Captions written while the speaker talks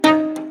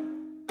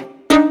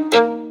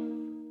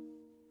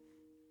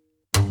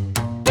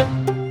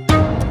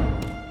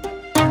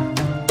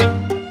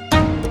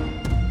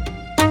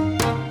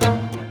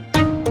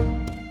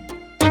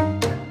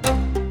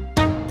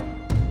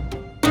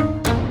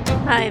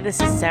this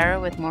is Sarah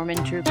with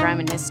Mormon True Crime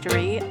and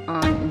History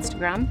on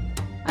Instagram.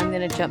 I'm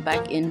going to jump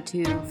back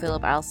into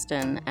Philip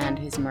Alston and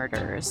his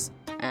murders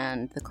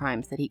and the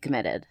crimes that he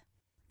committed.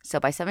 So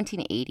by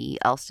 1780,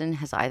 Alston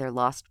has either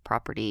lost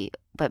property,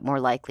 but more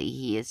likely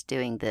he is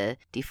doing the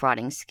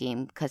defrauding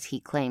scheme because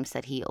he claims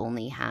that he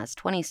only has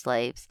 20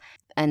 slaves.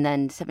 And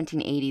then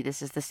 1780,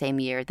 this is the same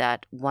year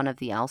that one of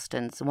the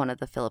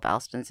Philip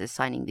Alstons, is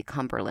signing the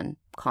Cumberland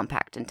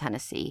Compact in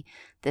Tennessee.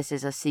 This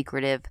is a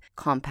secretive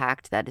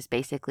compact that is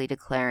basically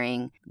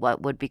declaring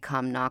what would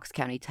become Knox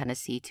County,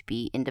 Tennessee, to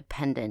be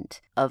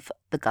independent of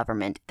the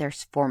government. They're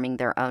forming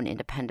their own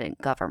independent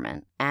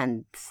government,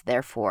 and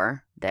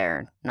therefore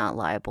they're not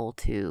liable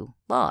to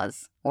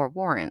laws or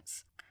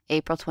warrants.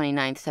 April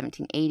 29,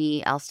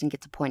 1780, Alston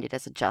gets appointed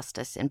as a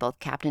justice in both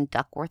Captain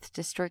Duckworth's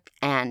district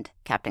and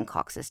Captain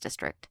Cox's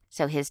district.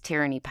 So his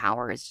tyranny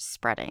power is just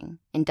spreading.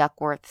 In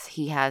Duckworth's,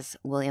 he has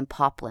William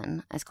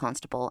Poplin as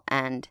constable,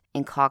 and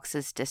in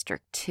Cox's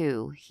district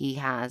 2, he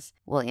has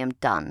William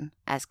Dunn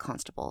as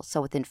constable.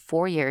 So within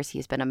 4 years, he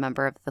has been a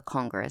member of the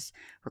Congress,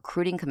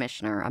 recruiting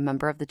commissioner, a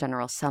member of the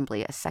General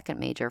Assembly, a second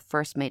major,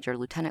 first major,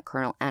 lieutenant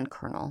colonel, and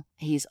colonel.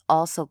 He's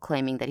also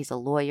claiming that he's a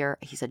lawyer,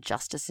 he's a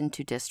justice in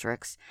 2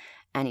 districts,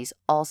 and he's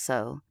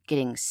also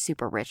getting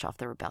super rich off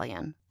the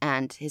rebellion.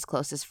 And his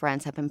closest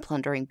friends have been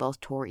plundering both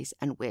Tories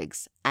and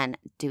Whigs and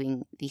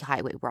doing the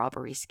highway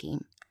robbery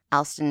scheme.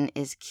 Alston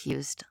is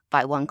accused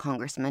by one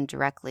congressman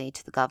directly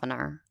to the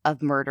governor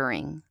of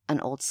murdering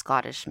an old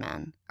Scottish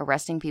man,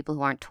 arresting people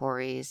who aren't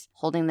Tories,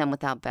 holding them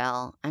without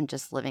bail, and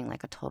just living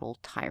like a total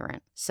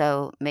tyrant.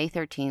 So May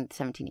 13th,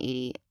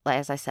 1780,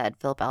 as I said,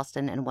 Philip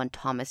Alston and one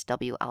Thomas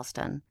W.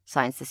 Alston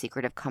signs the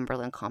secretive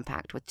Cumberland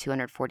Compact with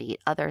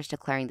 248 others,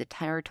 declaring the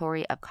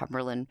territory of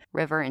Cumberland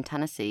River in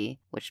Tennessee,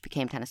 which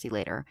became Tennessee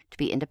later, to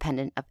be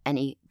independent of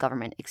any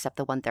government except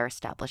the one they're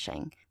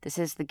establishing. This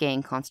is the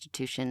gang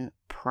constitution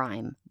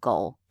prime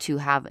goal, to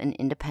have an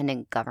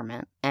independent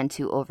government and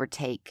to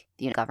overtake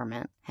the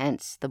government.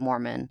 Hence the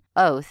Mormon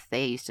oath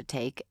they used to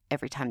take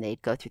every time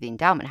they'd go through the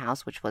endowment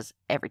house, which was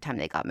every time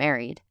they got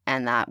married,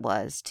 and that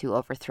was to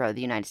overthrow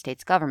the United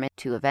States government,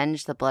 to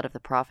avenge the blood of the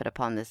prophet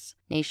upon this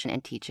nation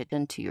and teach it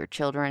unto your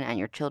children and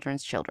your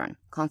children's children.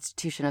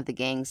 Constitution of the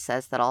gang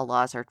says that all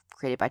laws are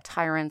created by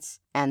tyrants,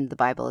 and the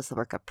Bible is the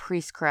work of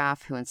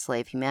priestcraft who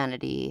enslave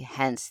humanity,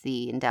 hence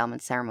the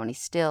endowment ceremony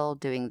still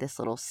doing this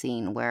little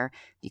scene where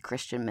the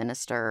Christian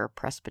minister,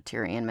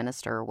 Presbyterian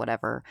minister, or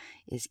whatever,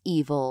 is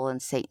evil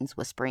and Satan's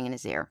whispering in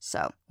his ear.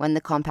 So, when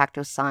the compact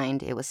was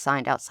signed, it was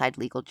signed outside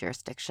legal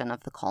jurisdiction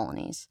of the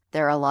colonies.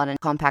 There are a lot of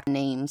compact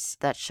names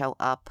that show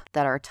up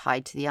that are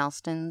tied to the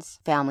Alstons,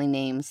 family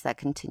names that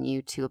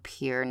continue to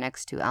appear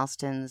next to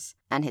Alston's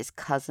and his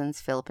cousins,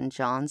 Philip and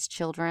John's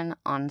children,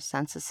 on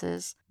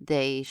censuses.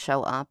 They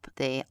show up.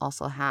 They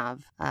also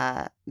have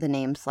the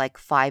names like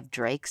 5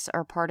 Drakes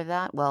are part of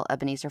that. Well,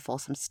 Ebenezer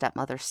Folsom's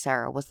stepmother,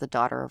 Sarah, was the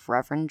daughter of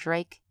Reverend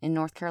Drake in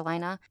North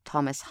Carolina.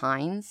 Thomas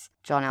Hinds.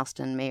 John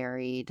Alston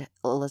married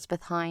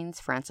Elizabeth Hinds,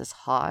 Frances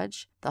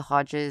Hodge. The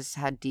Hodges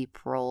had deep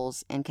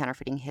roles in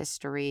counterfeiting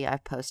history.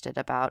 I've posted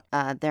about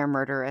their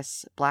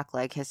murderous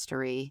Blackleg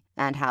history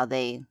and how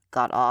they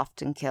got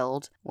offed and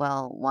killed.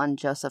 Well, one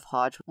Joseph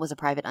Hodge was a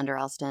private under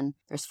Alston.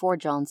 There's 4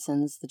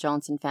 Johnsons. The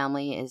Johnson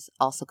family is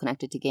also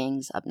connected to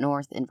gangs up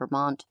north in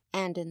Vermont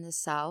and in the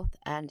South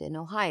and in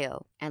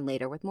Ohio, and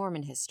later with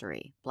Mormon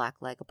history,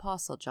 Blackleg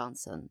Apostle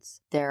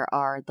Johnsons. There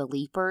are the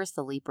Leapers.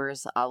 The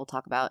Leapers I will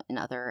talk about in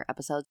other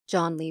episodes.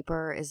 John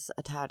Leaper is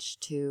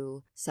attached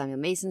to Samuel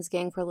Mason's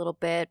gang for a little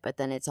bit, but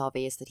then it's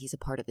obvious that he's a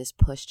part of this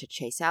push to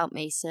chase out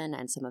Mason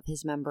and some of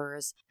his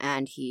members,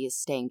 and he is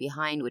staying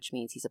behind, which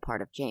means he's a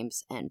part of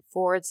James and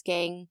Ford's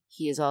gang.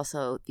 He is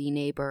also the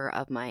neighbor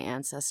of my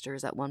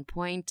ancestors at one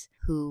point,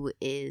 who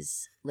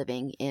is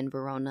living in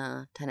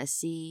Verona,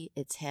 Tennessee.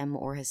 It's him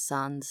or his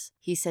sons.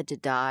 He's said to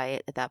die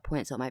at that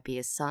point, so it might be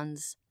his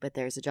sons, but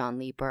there's a John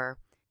Leaper.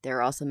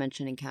 They're also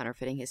mentioned in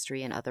counterfeiting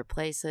history in other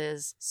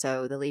places,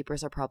 so the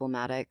Leapers are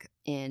problematic.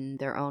 In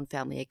their own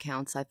family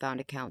accounts, I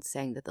found accounts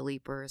saying that the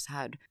Leapers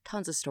had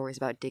tons of stories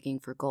about digging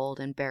for gold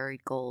and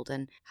buried gold,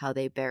 and how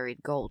they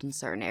buried gold in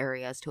certain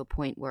areas to a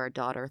point where a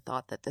daughter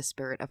thought that the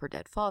spirit of her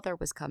dead father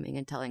was coming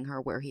and telling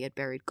her where he had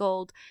buried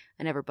gold,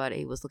 and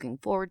everybody was looking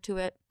forward to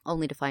it,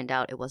 only to find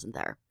out it wasn't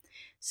there.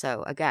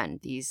 So again,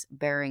 these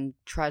bearing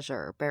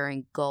treasure,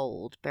 bearing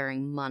gold,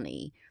 bearing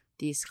money,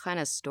 these kind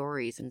of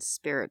stories and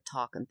spirit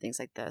talk and things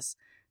like this,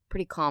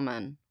 pretty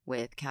common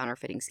with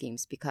counterfeiting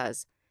schemes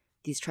because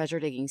these treasure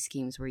digging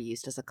schemes were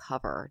used as a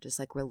cover, just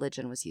like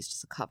religion was used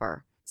as a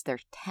cover.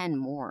 There's 10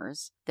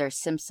 Moors. There's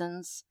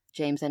Simpsons.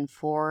 James N.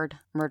 Ford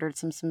murdered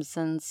some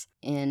Simpsons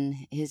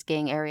in his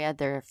gang area.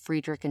 They're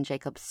Friedrich and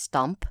Jacob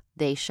Stump.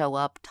 They show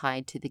up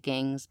tied to the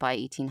gangs by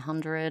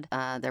 1800.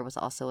 There was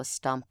also a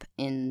Stump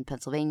in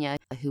Pennsylvania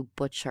who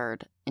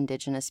butchered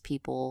indigenous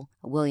people.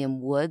 William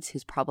Woods,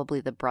 who's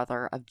probably the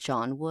brother of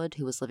John Wood,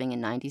 who was living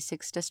in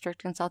 96th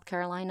District in South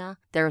Carolina.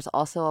 There was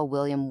also a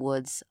William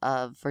Woods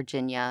of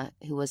Virginia,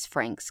 who was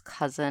Frank's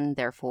cousin,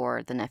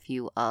 therefore the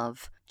nephew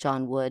of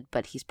John Wood,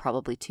 but he's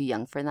probably too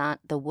young for that.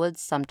 The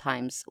Woods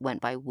sometimes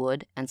went by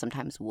Wood and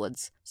sometimes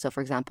Woods. So,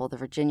 for example, the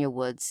Virginia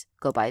Woods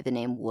go by the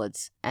name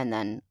Woods, and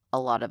then a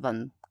lot of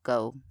them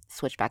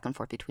switch back and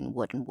forth between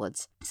Wood and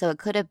Woods. So it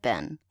could have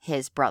been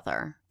his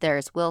brother.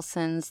 There's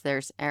Wilsons,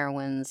 there's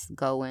Erwins,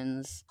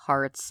 Gowans,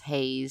 Harts,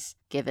 Hayes,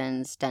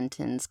 Givens,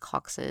 Dentons,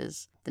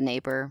 Coxes. The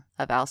neighbor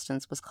of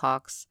Alston's was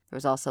Cox. There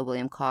was also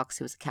William Cox,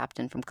 who was a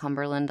captain from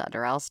Cumberland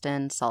under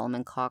Alston.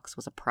 Solomon Cox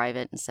was a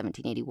private in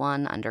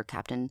 1781 under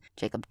Captain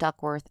Jacob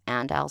Duckworth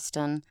and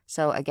Alston.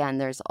 So again,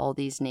 there's all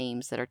these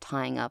names that are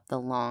tying up the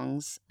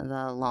Longs.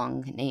 The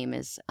Long name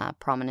is a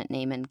prominent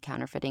name in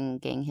counterfeiting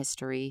gang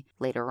history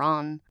later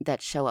on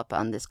that show up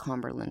on this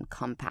Cumberland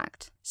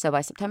Compact. So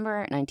by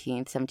September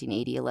 19th,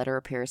 1780, a letter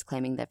appears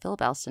claiming that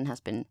Philip Alston has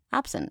been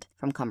absent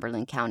from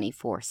Cumberland County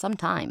for some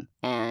time.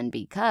 And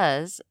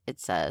because,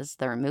 it says,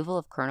 the removal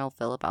of Colonel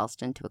Philip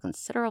Alston to a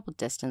considerable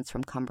distance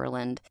from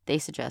Cumberland, they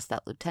suggest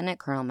that Lieutenant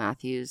Colonel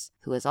Matthews,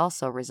 who has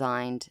also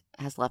resigned,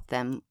 has left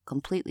them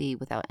completely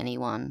without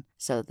anyone.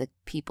 So the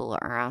people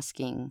are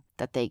asking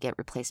that they get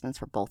replacements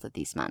for both of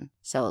these men.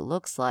 So it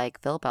looks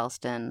like Philip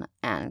Alston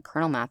and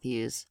Colonel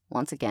Matthews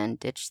once again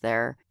ditch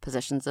their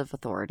positions of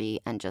authority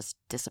and just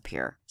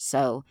disappear.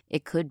 So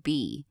it could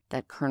be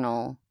that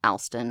Colonel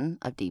Alston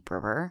of Deep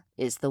River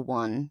is the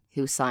one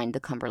who signed the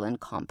Cumberland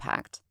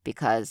Compact,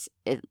 because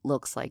it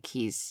looks like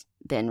he's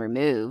been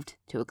removed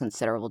to a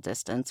considerable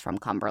distance from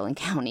Cumberland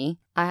County.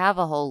 I have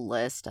a whole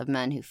list of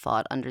men who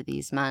fought under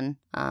these men.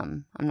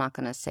 I'm not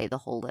going to say the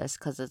whole list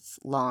because it's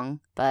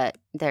long, but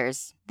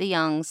there's the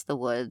Youngs, the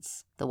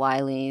Woods, the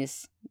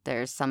Wileys.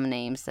 There's some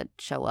names that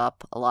show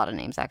up, a lot of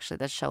names actually,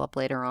 that show up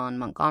later on.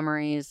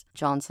 Montgomerys,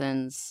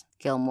 Johnsons,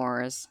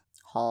 Gilmores,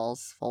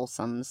 Halls,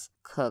 Folsoms,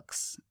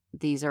 Cooks.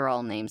 These are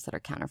all names that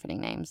are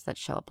counterfeiting names that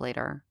show up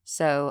later.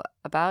 So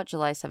about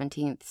July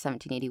 17th,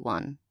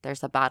 1781,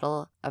 there's a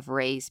battle of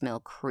Ray's Mill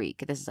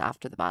Creek. This is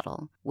after the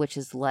battle, which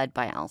is led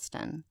by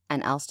Alston.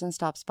 And Alston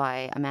stops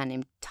by a man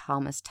named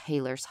Thomas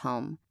Taylor's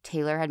home.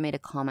 Taylor had made a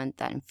comment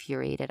that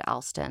infuriated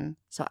Alston,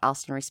 so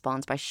Alston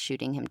responds by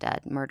shooting him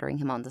dead, murdering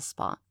him on the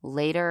spot.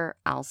 Later,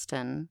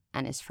 Alston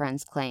and his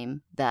friends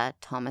claim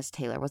that Thomas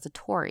Taylor was a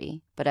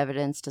Tory, but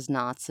evidence does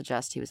not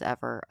suggest he was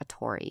ever a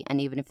Tory. And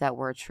even if that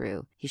were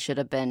true, he should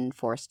have been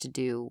forced to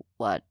do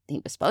what he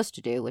was supposed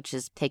to do, which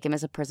is take him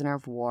as a prisoner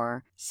of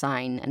war,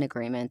 sign an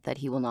agreement that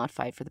he will not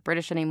fight for the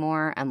British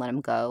anymore, and let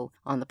him go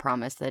on the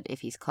promise that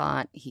if he's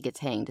caught, he gets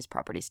hanged, his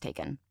property's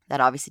taken. That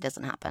obviously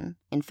doesn't happen.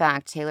 In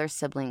fact, Taylor's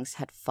siblings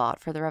had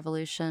fought for the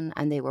revolution,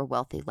 and they were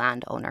wealthy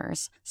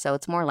landowners, so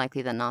it's more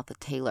likely than not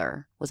that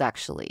Taylor was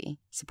actually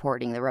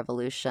supporting the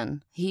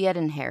revolution. He had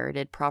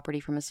inherited property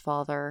from his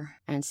father,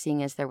 and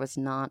seeing as there was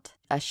not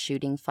a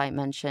shooting fight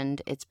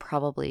mentioned, it's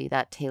probably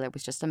that Taylor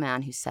was just a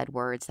man who said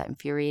words that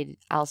infuriated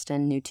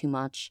Alston, knew too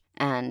much,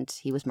 and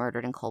he was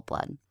murdered in cold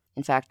blood.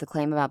 In fact, the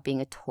claim about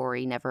being a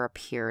Tory never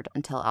appeared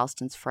until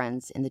Alston's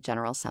friends in the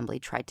General Assembly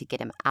tried to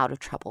get him out of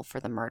trouble for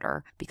the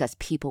murder because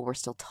people were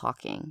still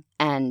talking.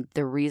 And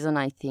the reason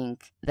I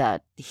think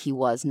that he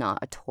was not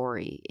a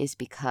Tory is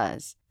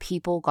because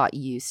people got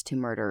used to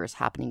murders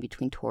happening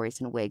between Tories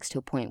and Whigs to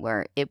a point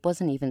where it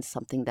wasn't even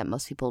something that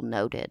most people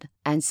noted.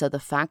 And so the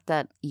fact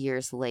that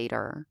years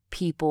later,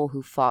 people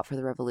who fought for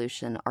the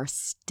revolution are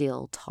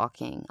still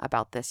talking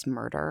about this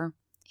murder,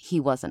 he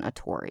wasn't a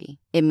Tory.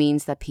 It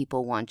means that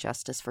people want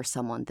justice for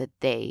someone that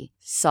they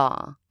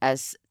saw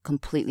as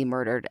completely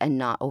murdered and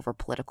not over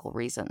political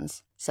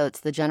reasons. So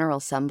it's the General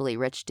Assembly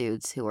rich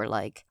dudes who are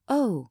like,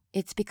 oh,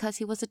 it's because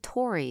he was a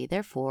Tory.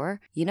 Therefore,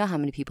 you know how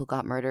many people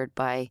got murdered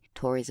by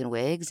Tories and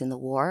Whigs in the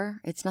war?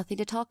 It's nothing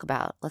to talk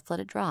about. Let's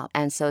let it drop.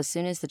 And so as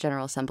soon as the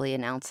General Assembly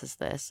announces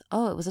this,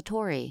 oh, it was a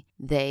Tory,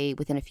 they,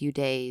 within a few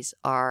days,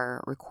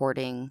 are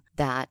recording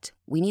that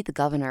we need the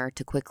governor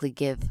to quickly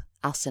give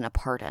Alston a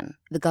pardon.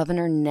 The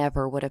governor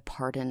never would have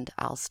pardoned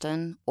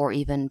Alston or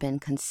even been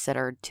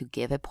considered to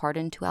give a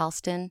pardon to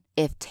Alston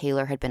if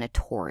Taylor had been a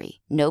Tory.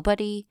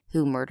 Nobody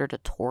who murdered a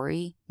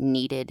Tory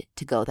needed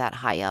to go that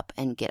high up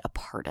and get a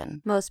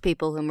pardon. Most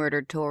people who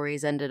murdered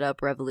Tories ended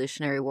up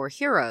Revolutionary War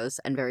heroes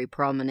and very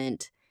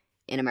prominent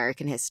in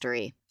American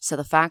history. So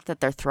the fact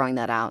that they're throwing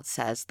that out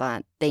says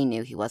that they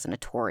knew he wasn't a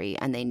Tory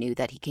and they knew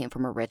that he came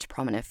from a rich,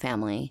 prominent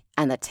family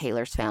and that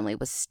Taylor's family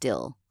was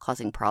still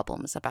causing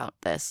problems about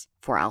this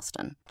for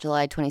Alston.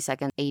 July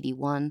 22nd,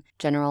 81,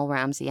 General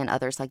Ramsey and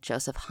others like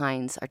Joseph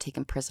Hinds are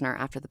taken prisoner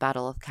after the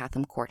Battle of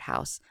Chatham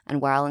Courthouse,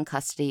 and while in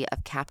custody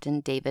of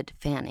Captain David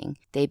Fanning,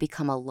 they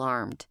become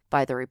alarmed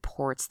by the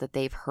reports that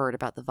they've heard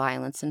about the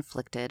violence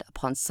inflicted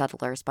upon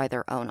settlers by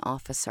their own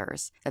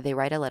officers. They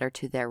write a letter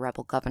to their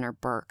rebel governor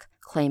Burke,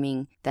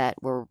 claiming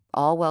that we're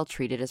all well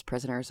treated as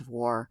prisoners of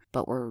war,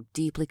 but were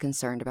deeply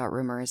concerned about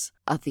rumors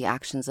of the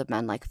actions of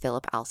men like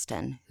Philip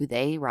Alston, who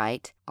they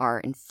write are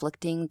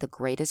inflicting the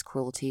greatest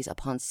cruelties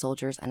upon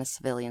soldiers and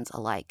civilians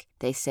alike.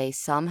 They say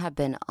some have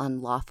been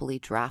unlawfully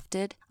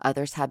drafted,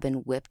 others have been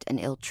whipped and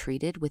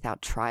ill-treated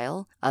without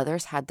trial,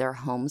 others had their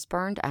homes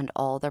burned and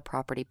all their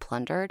property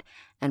plundered,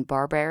 and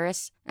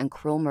barbarous and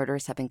cruel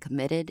murders have been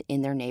committed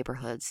in their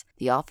neighborhoods.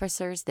 The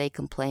officers they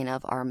complain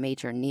of are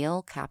Major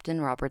Neal,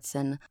 Captain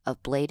Robertson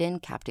of Bladen,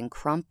 Captain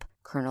Crump,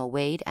 Colonel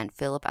Wade and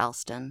Philip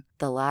Alston.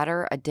 The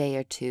latter, a day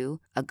or two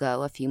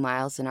ago, a few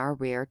miles in our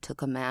rear,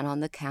 took a man on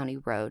the county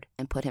road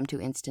and put him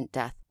to instant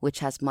death, which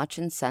has much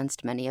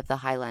incensed many of the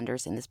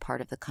Highlanders in this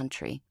part of the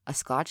country. A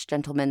Scotch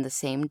gentleman the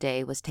same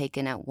day was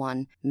taken at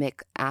one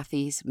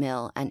McAfee's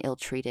mill and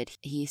ill-treated.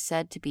 He is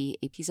said to be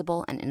a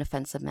peaceable and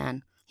inoffensive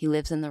man. He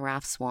lives in the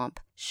Raft Swamp,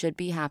 should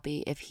be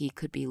happy if he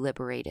could be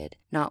liberated.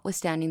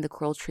 Notwithstanding the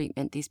cruel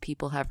treatment these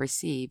people have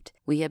received,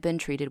 we have been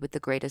treated with the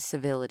greatest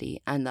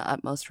civility and the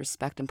utmost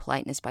respect and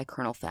politeness by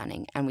Colonel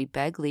Fanning, and we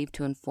beg leave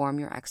to inform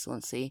your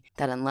Excellency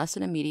that unless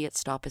an immediate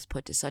stop is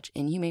put to such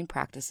inhumane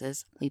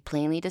practices, we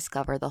plainly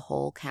discover the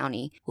whole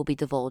county will be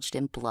divulged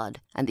in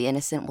blood, and the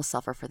innocent will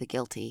suffer for the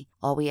guilty.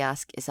 All we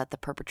ask is that the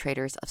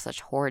perpetrators of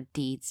such horrid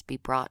deeds be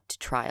brought to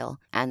trial,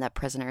 and that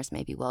prisoners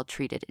may be well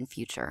treated in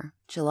future.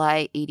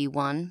 July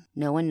 81.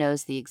 No one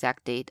knows the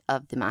exact date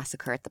of the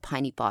massacre at the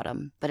Pliny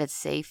Bottom, but it's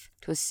safe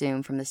to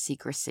assume from the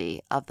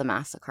secrecy of the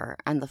massacre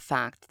and the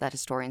fact that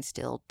historians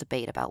still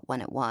debate about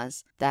when it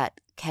was, that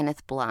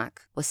Kenneth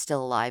Black was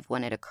still alive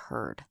when it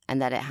occurred,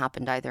 and that it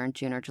happened either in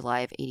June or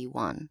July of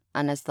 81.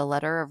 And as the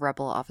letter of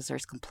rebel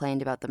officers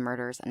complained about the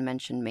murders and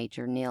mentioned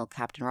Major Neil,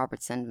 Captain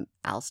Robertson,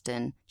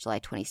 Alston, July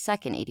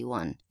 22nd,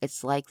 81,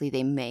 it's likely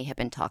they may have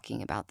been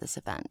talking about this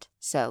event.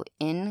 So,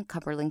 in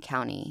Cumberland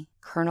County,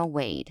 Colonel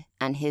Wade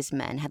and his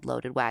men had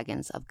loaded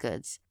wagons of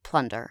goods,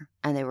 plunder,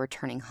 and they were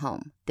returning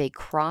home. They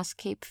cross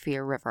Cape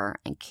Fear River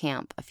and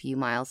camp a few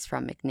miles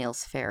from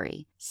McNeil's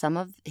Ferry. Some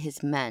of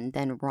his men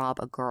then rob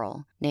a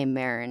girl named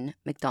Marion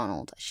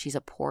MacDonald. She's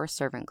a poor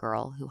servant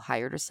girl who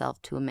hired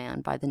herself to a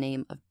man by the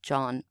name of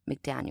John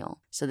McDaniel.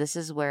 So this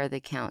is where the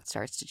account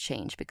starts to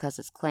change, because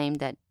it's claimed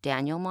that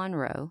Daniel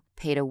Monroe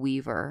paid a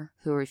weaver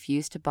who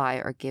refused to buy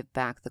or give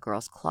back the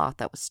girl's cloth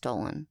that was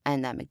stolen,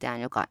 and that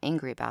McDaniel got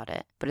angry about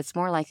it. But it's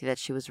more likely that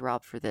she was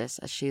robbed for this,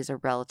 as she is a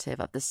relative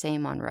of the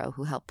same Monroe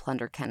who helped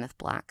plunder Kenneth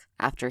Black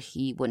after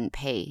he wouldn't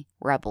pay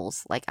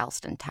rebels like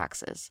Alston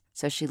taxes.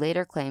 So she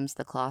later claims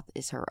the cloth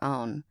is her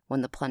own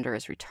when the plunder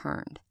is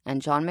returned.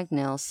 And John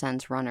McNeil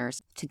sends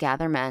runners to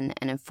gather men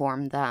and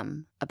inform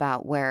them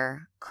about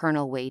where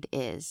Colonel Wade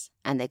is,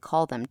 and they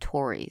call them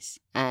Tories.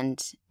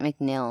 And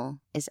McNeil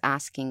is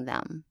asking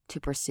them to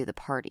pursue the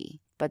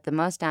party. But the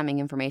most damning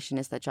information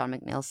is that John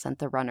McNeil sent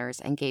the runners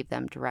and gave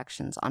them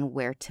directions on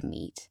where to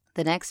meet.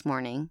 The next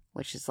morning,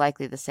 which is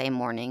likely the same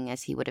morning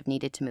as he would have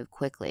needed to move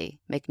quickly,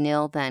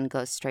 McNeil then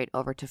goes straight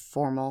over to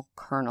formal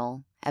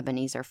Colonel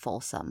Ebenezer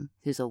Folsom,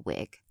 who's a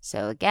Whig.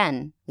 So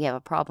again, we have a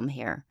problem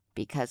here,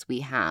 because we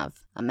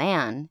have a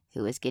man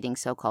who is getting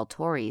so-called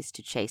Tories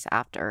to chase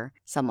after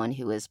someone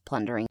who is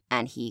plundering,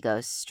 and he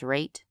goes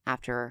straight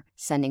after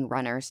sending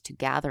runners to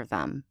gather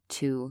them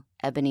to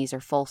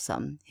Ebenezer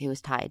Folsom, who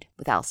was tied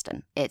with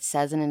Alston. It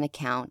says in an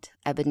account,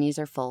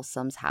 Ebenezer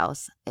Folsom's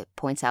house, it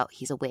points out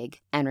he's a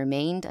Whig, and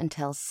remained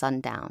until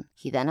sundown.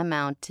 He then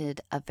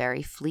mounted a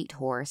very fleet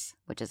horse,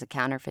 which is a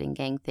counterfeiting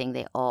gang thing,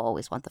 they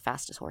always want the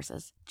fastest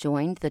horses,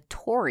 joined the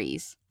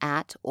Tories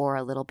at or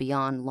a little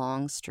beyond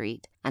Long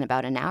Street, and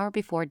about an hour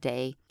before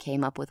day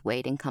came up with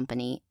Wade and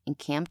company and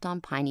camped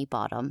on Pliny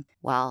Bottom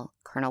while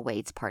Colonel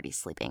Wade's party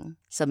sleeping.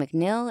 So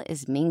McNeil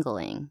is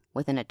mingling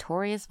with a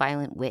notorious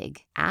violent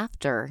Whig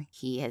after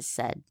he has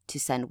said to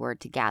send word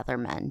to gather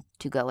men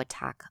to go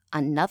attack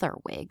another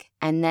Whig.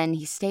 And then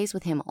he stays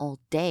with him all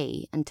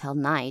day until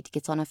night,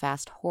 gets on a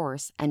fast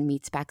horse, and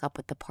meets back up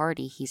with the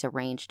party he's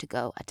arranged to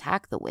go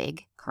attack the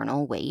Whig,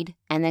 Colonel Wade,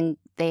 and then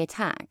they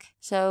attack.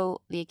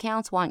 So the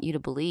accounts want you to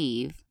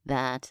believe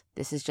that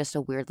this is just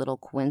a weird little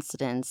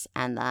coincidence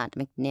and that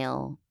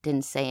McNeil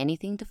didn't say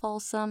anything to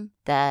Folsom,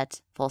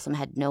 that Folsom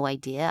had no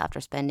idea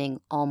after spending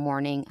all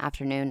morning,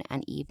 afternoon,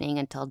 and evening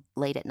until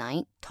late at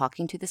night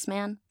talking to this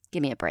man.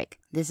 Give me a break.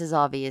 This is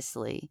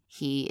obviously,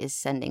 he is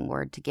sending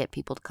word to get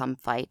people to come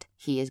fight.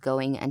 He is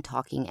going and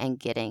talking and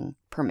getting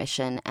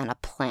permission and a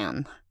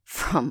plan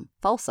from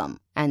Folsom.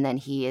 And then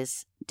he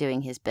is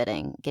doing his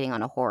bidding, getting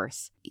on a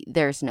horse.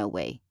 There's no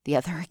way the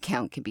other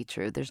account can be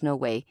true. There's no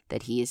way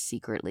that he is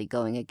secretly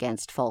going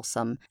against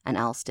Folsom and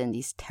Alston,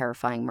 these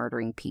terrifying,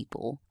 murdering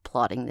people,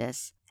 plotting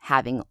this,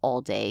 having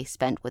all day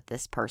spent with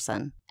this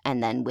person,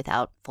 and then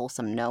without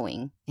Folsom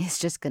knowing, is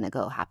just going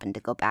to happen to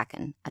go back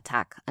and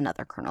attack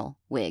another Colonel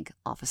Whig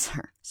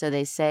officer. So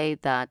they say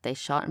that they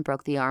shot and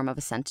broke the arm of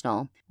a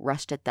sentinel,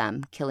 rushed at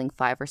them, killing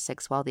 5 or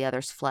 6 while the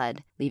others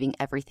fled, leaving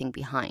everything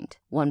behind.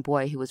 One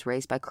boy who was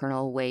raised by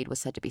Colonel Wade was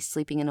said to be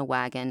sleeping in a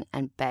wagon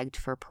and begged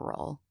for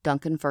parole.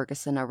 Duncan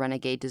Ferguson, a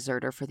renegade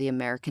deserter for the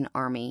American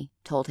Army,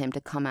 told him to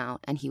come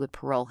out and he would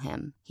parole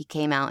him. He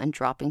came out and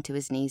dropping to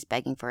his knees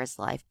begging for his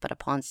life, but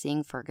upon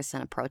seeing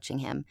Ferguson approaching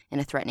him in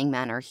a threatening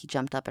manner, he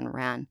jumped up and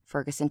ran.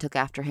 Ferguson took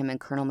after him and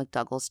Colonel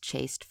McDougall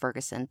chased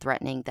Ferguson,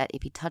 threatening that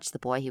if he touched the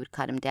boy, he would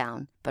cut him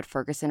down. But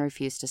Ferguson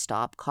refused to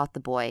stop, caught the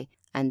boy,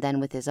 and then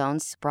with his own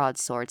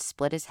broadsword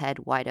split his head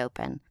wide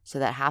open, so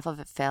that half of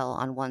it fell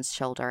on one's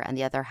shoulder and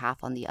the other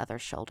half on the other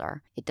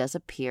shoulder. It does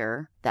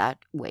appear that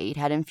Wade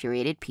had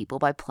infuriated people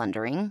by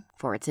plundering,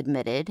 for it's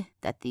admitted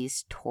that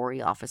these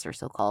Tory officers,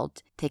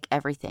 so-called, take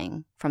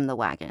everything from the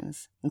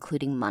wagons,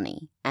 including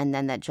money. And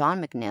then that John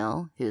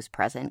McNeil, who's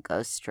present,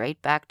 goes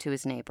straight back to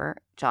his neighbor,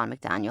 John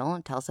McDaniel,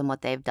 and tells him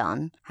what they've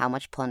done, how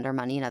much plunder,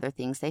 money, and other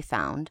things they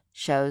found,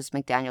 shows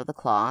McDaniel the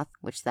cloth,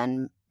 which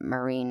then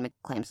Marine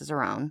claims as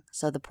her own.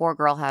 So the poor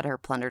girl had her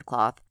plundered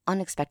cloth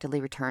unexpectedly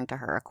returned to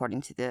her,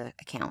 according to the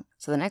account.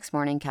 So the next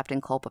morning,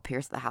 Captain Culp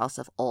appears at the house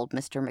of old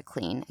Mr.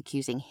 McLean,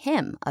 accusing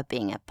him of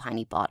being at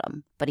Pliny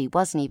Bottom. But he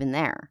wasn't even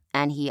there,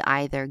 and he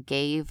either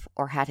gave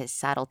or had his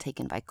saddle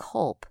taken by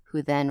Culp,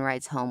 who then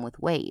rides home with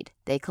Wade.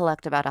 They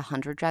collect about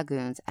 100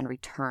 dragoons and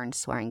return,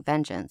 swearing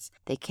vengeance.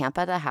 They camp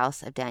at the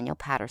house of Daniel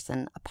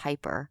Patterson, a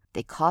piper.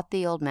 They caught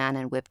the old man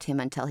and whipped him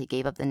until he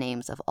gave up the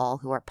names of all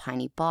who are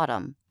Pliny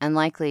Bottom, and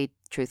likely,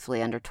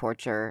 truthfully, under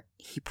torture,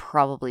 he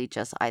probably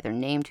just either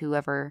named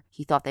whoever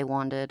he thought they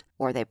wanted,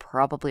 or they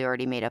probably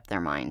already made up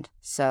their mind.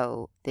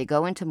 So they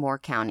go into Moore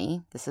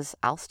County. This is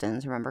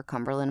Alston's, remember,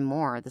 Cumberland and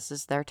Moore. This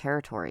is their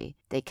territory.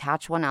 They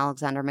catch one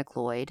Alexander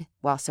McLeod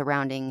while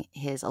surrounding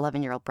his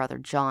 11-year-old brother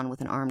John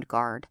with an armed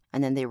guard,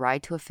 and then they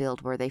ride to a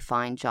field where they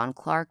find John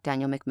Clark,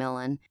 Daniel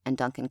McMillan, and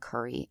Duncan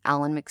Curry,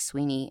 Alan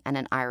McSweeney, and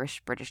an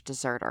Irish-British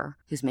deserter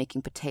who's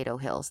making potato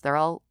hills. They're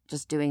all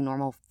just doing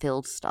normal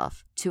field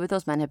stuff. 2 of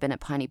those men had been at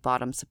Pliny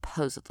Bottom,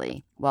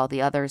 supposedly, while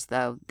the others,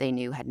 though, they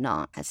knew had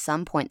not. At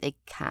some point, they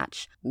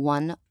catch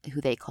one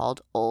who they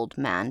called Old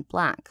Man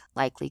Black,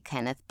 likely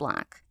Kenneth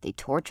Black. They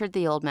tortured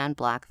the Old Man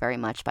Black very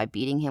much by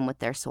beating him with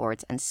their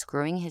swords and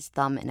screwing his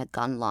thumb in a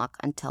gun lock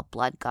until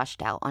blood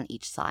gushed out on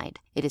each side.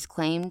 It is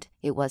claimed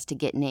it was to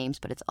get names,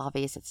 but it's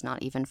obvious it's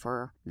not even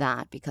for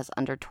that, because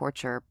under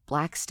torture,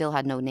 Black still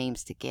had no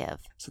names to give.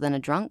 So then a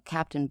drunk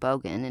Captain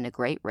Bogan, in a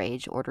great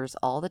rage, orders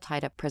all the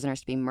tied-up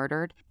prisoners to be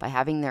murdered by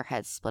having their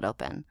heads split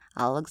open.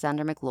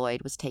 Alexander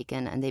McLeod was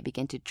taken, and they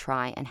begin to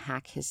try and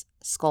hack his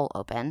skull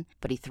open,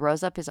 but he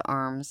throws up his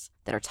arms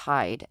that are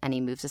tied, and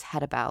he moves his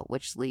head about,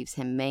 which leaves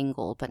him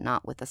mangled but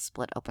not with a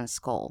split open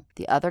skull.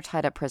 The other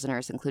tied up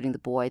prisoners, including the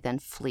boy, then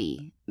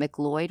flee.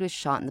 McLeod was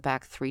shot in the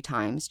back 3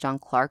 times. John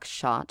Clark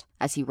shot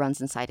as he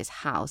runs inside his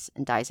house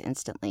and dies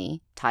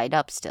instantly, tied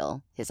up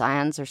still. His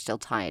hands are still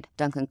tied.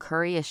 Duncan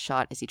Curry is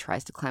shot as he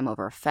tries to climb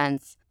over a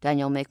fence.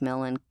 Daniel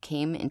McMillan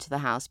came into the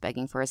house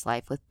begging for his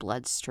life with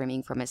blood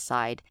streaming from his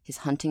side, his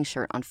hunting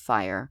shirt on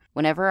fire.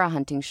 Whenever a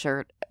hunting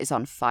shirt is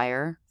on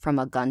fire from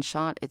a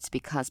gunshot, it's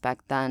because back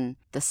then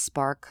the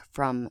spark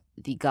from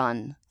the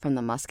gun, from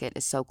the musket,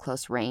 is so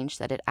close range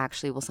that it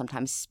actually will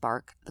sometimes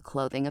spark the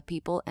clothing of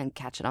people and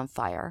catch it on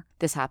fire.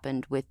 This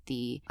happened with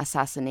the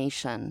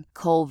assassination,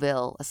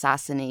 Colville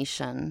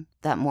assassination,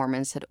 that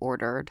Mormons had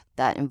ordered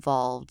that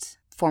involved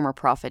former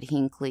prophet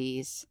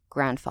Hinckley's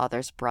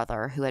grandfather's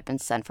brother, who had been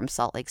sent from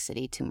Salt Lake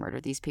City to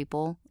murder these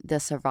people. The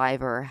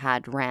survivor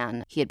had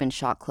ran. He had been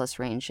shot close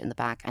range in the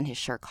back, and his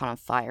shirt caught on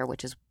fire,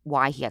 which is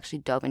why he actually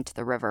dove into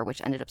the river, which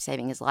ended up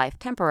saving his life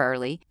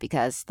temporarily,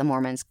 because the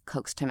Mormons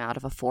coaxed him out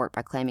of a fort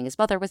by claiming his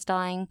mother was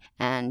dying,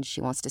 and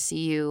she wants to see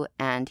you,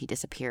 and he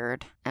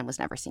disappeared and was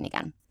never seen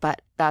again.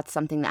 But that's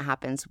something that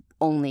happens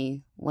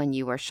only when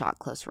you were shot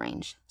close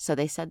range. So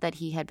they said that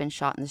he had been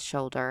shot in the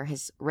shoulder,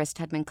 his wrist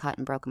had been cut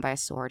and broken by a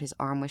sword, his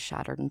arm was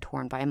shattered and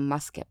torn by a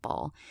musket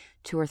ball,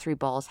 2 or 3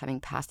 balls having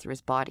passed through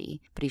his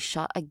body, but he's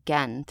shot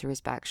again through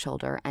his back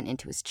shoulder and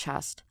into his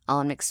chest.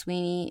 Alan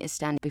McSweeney is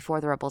standing before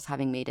the rebels,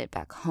 having made it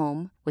back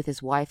home with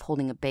his wife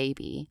holding a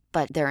baby,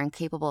 but they're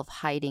incapable of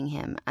hiding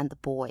him and the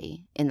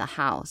boy in the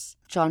house.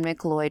 John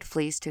McLeod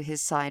flees to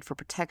his side for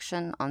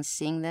protection. On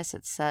seeing this,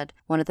 it said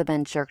one of the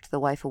men jerked the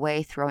wife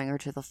away, throwing her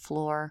to the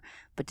floor,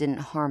 but didn't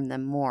harm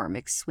them more.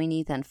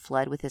 McSweeney then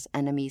fled with his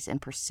enemies in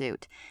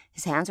pursuit.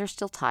 His hands are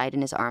still tied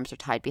and his arms are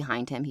tied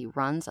behind him. He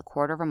runs a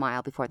quarter of a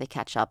mile before they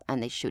catch up,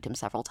 and they shoot him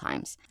several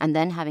times. And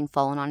then, having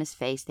fallen on his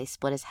face, they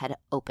split his head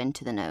open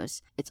to the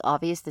nose. It's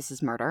obvious this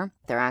is murder.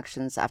 Their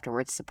actions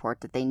afterwards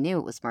support that they knew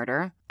it was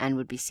murder and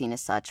would be seen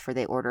as such, for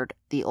they ordered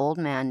the old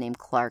man named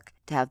Clark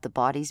to have the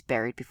bodies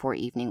buried before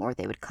evening, or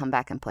they would come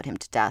back and put him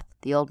to death.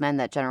 The old man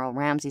that General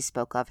Ramsey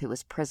spoke of, who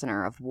was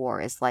prisoner of war,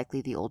 is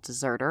likely the old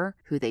deserter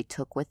who they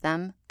took with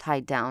them,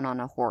 tied down on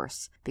a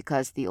horse,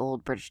 because the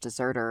old British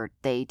deserter,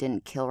 they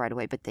didn't kill right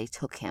away, but they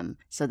took him.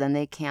 So then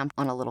they camped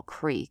on a little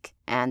creek,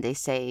 and they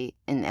say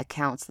in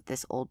accounts that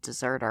this old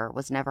deserter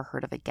was never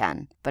heard of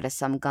again. But as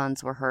some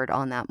guns were heard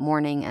on that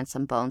morning and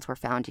some bones were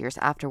found years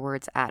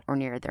afterwards at or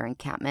near their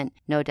encampment,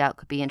 no doubt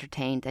could be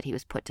entertained that he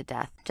was put to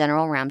death.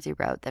 General Ramsey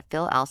wrote that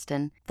Phil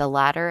Alston, the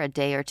latter a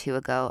day or 2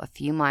 ago, a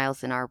few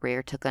miles in our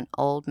rear, took a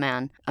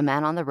man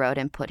on the road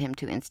and put him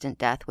to instant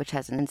death, which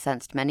has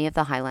incensed many of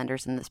the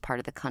Highlanders in this part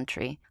of the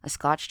country. A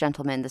Scotch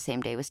gentleman the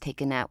same day was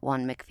taken at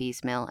one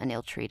McPhee's mill and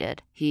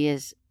ill-treated. He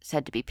is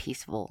said to be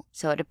peaceful.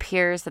 So it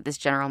appears that this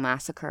general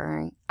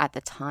massacre at the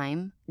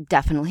time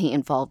definitely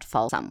involved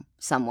Folsom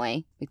some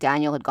way.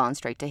 McDaniel had gone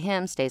straight to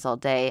him, stays all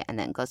day, and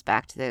then goes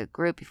back to the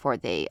group before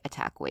they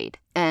attack Wade.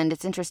 And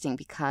it's interesting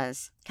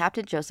because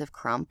Captain Joseph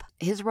Crump,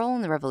 his role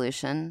in the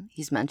Revolution,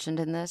 he's mentioned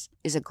in this,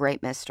 is a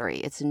great mystery.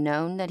 It's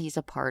known that he's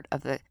a part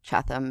of the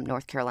Chatham,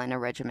 North Carolina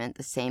Regiment,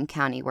 the same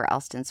county where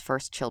Alston's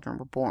first children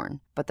were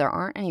born, but there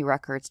aren't any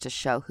records to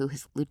show who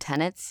his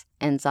lieutenants,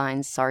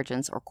 ensigns,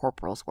 sergeants, or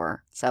corporals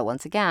were. So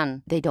once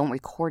again, they don't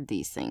record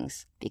these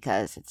things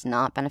because it's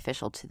not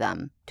beneficial to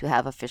them to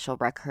have official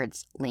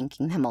records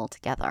linking them all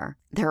together.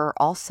 There are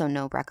also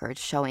no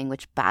records showing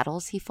which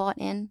battles he fought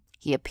in.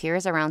 He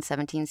appears around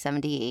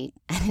 1778,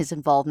 and his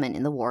involvement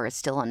in the war is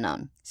still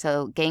unknown.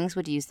 So gangs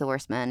would use the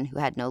worst men who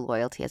had no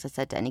loyalty, as I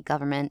said, to any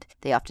government.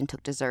 They often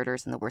took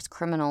deserters and the worst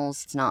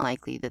criminals. It's not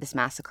likely that this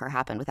massacre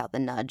happened without the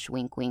nudge,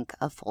 wink, wink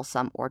of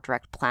Folsom or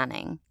direct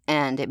planning.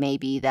 And it may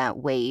be that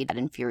Wade had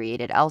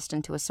infuriated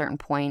Alston to a certain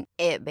point.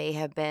 It may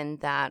have been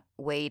that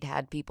Wade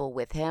had people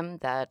with him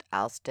that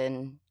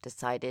Alston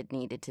decided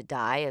needed to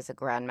die as a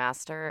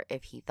grandmaster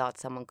if he thought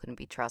someone couldn't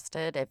be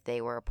trusted, if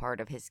they were a part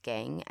of his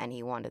gang and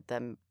he wanted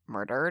them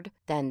murdered,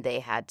 then they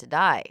had to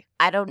die.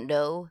 I don't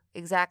know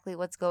exactly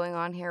what's going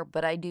on here,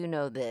 but I do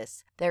know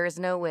this. There is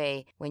no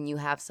way when you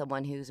have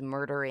someone who's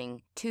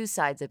murdering two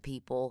sides of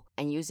people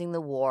and using the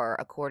war,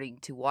 according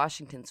to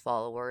Washington's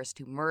followers,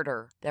 to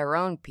murder their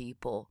own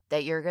people,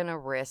 that you're going to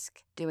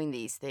risk doing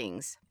these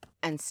things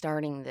and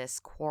starting this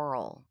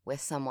quarrel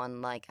with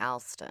someone like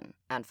Alston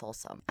and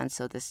Folsom. And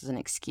so this is an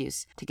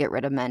excuse to get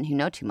rid of men who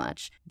know too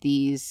much.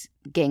 These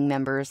gang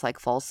members like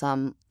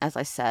Folsom, as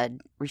I said,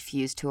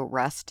 refused to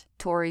arrest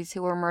Tories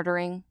who were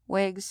murdering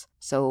Whigs.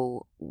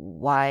 So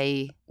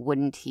why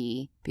wouldn't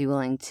he be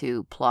willing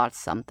to plot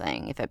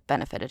something if it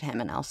benefited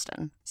him and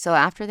Alston? So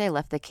after they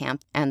left the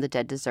camp and the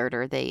dead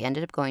deserter, they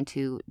ended up going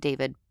to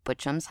David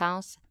Butcham's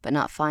house, but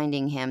not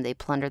finding him, they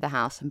plundered the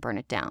house and burned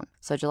it down.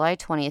 So July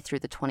 20th through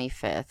the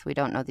 25th, we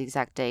don't know the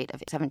exact date,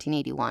 of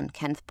 1781,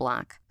 Kenneth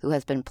Black, who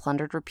has been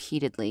plundered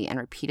repeatedly and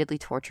repeatedly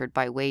tortured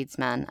by Wade's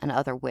men and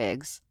other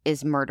Whigs,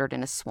 is murdered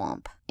in a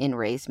swamp in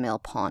Ray's Mill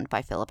Pond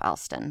by Philip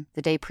Alston.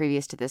 The day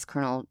previous to this,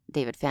 Colonel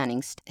David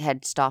Fanning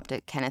had stopped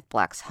at Kenneth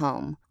Black's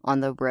home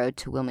on the road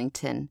to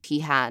Wilmington.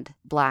 He had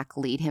Black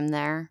lead him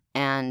there,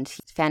 and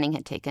Fanning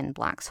had taken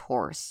Black's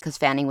horse because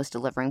Fanning was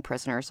delivering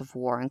prisoners of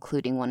war,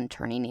 including one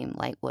attorney named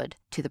Lightwood,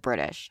 to the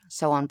British.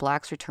 So on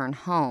Black's return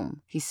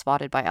home, he's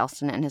spotted by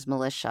Alston and his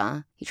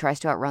militia. He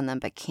tries to outrun them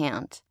but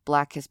can't.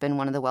 Black has been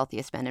one of the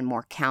wealthiest men in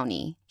Moore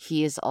County.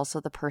 He is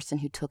also the person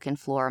who took in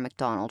Flora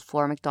MacDonald.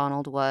 Flora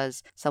MacDonald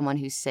was someone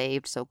who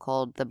saved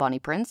so-called the Bonnie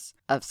Prince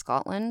of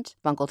Scotland,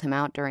 bungled him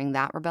out during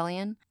that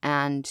rebellion,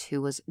 and who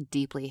was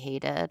deeply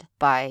hated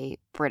by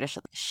British.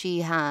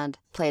 She had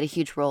played a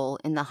huge role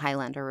in the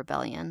Highlander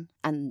Rebellion,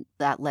 and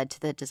that led to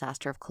the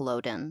disaster of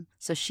Culloden.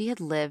 So she had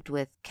lived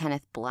with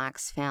Kenneth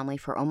Black's family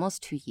for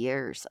almost 2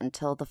 years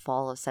until the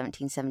fall of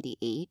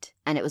 1778,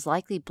 and it was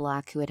likely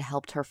Black who had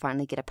helped her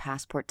finally get a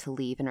passport to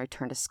leave and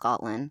return to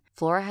Scotland.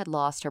 Flora had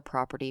lost her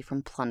property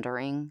from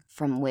plundering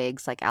from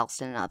Whigs like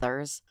Alston and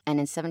others, and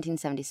in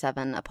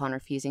 1777, upon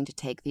refusing to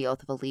take the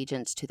oath of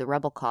allegiance to the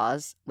rebel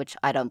cause, which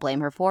I don't blame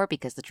her for,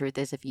 because the truth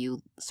is if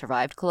you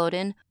survived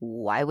Culloden,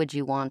 why would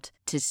you want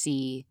to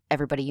see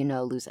everybody you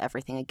know lose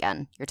everything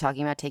again? You're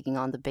talking about taking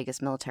on the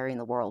biggest military in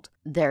the world.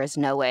 There is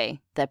no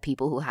way that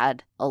people who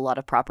had a lot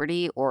of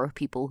property or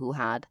people who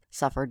had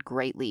suffered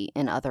greatly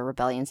in other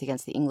rebellions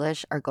against the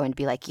English are going to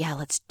be like, yeah,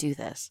 let's do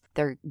this.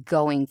 They're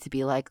going to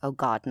be like, oh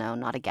God, no,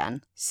 not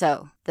again.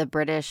 So the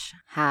British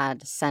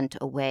had sent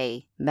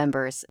away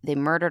members. They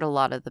murdered a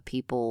lot of the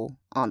people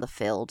on the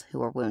field who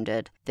were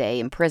wounded. They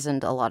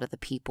imprisoned a lot of the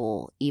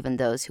people, even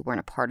those who weren't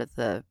a part of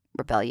the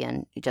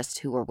rebellion, just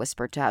who were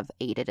whispered to have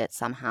aided it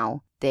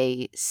somehow.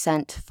 They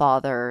sent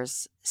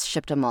fathers,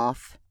 shipped them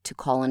off to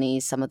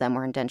colonies. Some of them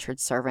were indentured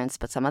servants,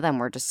 but some of them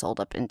were just sold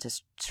up into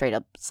straight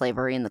up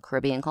slavery in the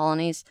Caribbean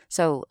colonies.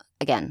 So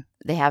again,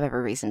 they have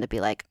every reason to be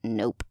like,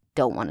 nope,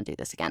 don't want to do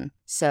this again.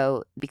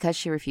 So because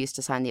she refused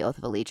to sign the oath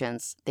of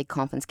allegiance, they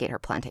confiscate her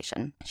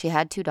plantation. She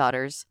had 2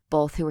 daughters,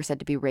 both who were said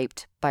to be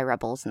raped by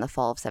rebels in the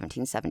fall of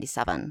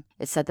 1777.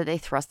 It's said that they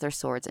thrust their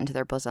swords into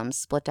their bosoms,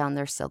 split down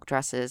their silk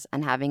dresses,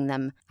 and having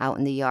them out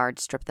in the yard,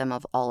 stripped them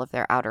of all of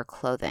their outer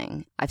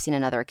clothing. I've seen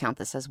another account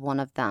that says one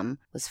of them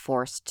was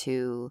forced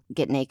to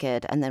get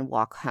naked and then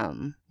walk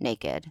home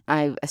naked.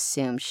 I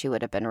assume she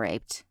would have been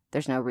raped.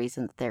 There's no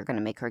reason that they're going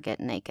to make her get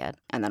naked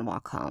and then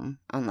walk home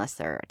unless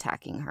they're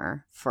attacking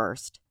her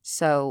first.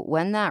 So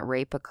when that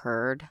rape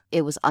occurred,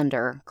 it was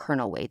under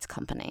Colonel Wade's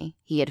company.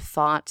 He had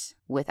fought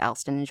with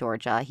Alston in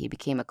Georgia. He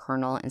became a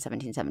colonel in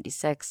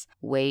 1776.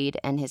 Wade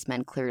and his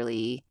men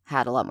clearly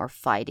had a lot more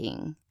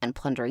fighting and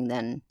plundering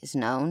than is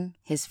known.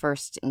 His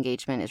first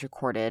engagement is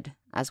recorded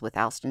as with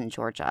Alston in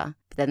Georgia.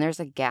 But then there's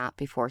a gap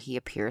before he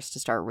appears to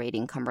start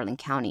raiding Cumberland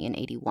County in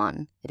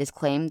 81. It is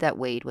claimed that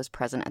Wade was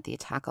present at the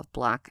attack of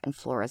Black and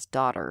Flora's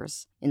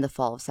daughters in the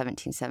fall of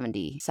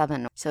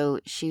 1777. So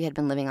she had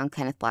been living on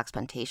Kenneth Black's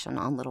plantation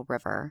on Little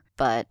River,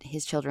 but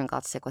his children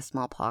got sick with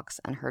smallpox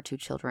and her 2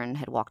 children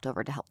had walked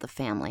over to help the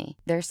family.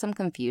 There's some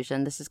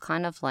confusion. This is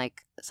kind of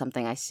like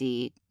something I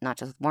see not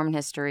just with Mormon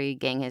history,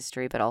 gang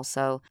history, but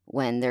also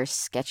when there's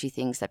sketchy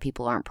things that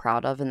people aren't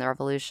proud of in the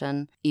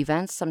revolution.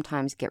 Events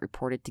sometimes get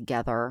reported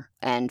together,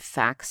 and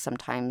facts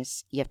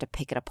sometimes you have to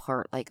pick it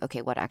apart, like,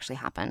 okay, what actually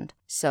happened?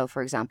 So,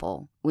 for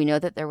example, we know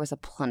that there was a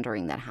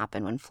plundering that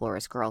happened when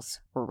Flora's girls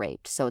were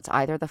raped. So it's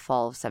either the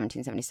fall of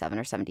 1777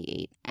 or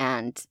 78.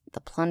 And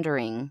the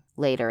plundering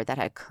later that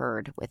had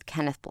occurred with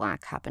Kenneth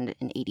Black happened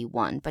in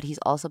 81, but he's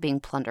also being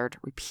plundered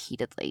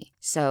repeatedly.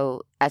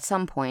 So at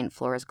some point,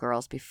 Flora's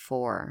girls,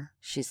 before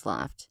she's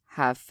left,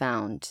 have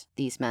found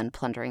these men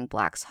plundering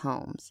Black's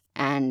homes,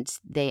 and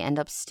they end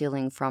up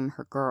stealing from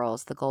her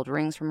girls the gold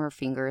rings from her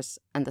fingers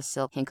and the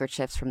silk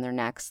handkerchiefs from their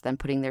necks, then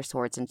putting their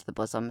swords into the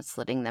bosom,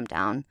 slitting them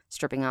down,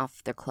 stripping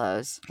off their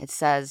clothes. It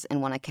says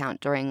in one account,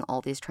 during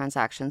all these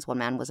transactions, one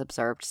man was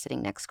observed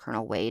sitting next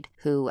Colonel Wade,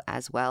 who,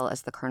 as well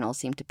as the colonel,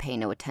 seemed to pay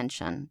no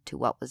attention to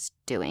what was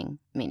doing,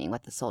 meaning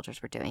what the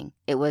soldiers were doing.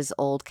 It was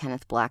old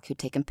Kenneth Black who'd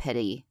taken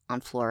pity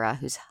on Flora,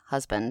 whose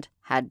husband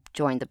had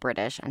joined the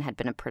British and had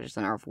been a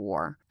prisoner of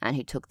war, and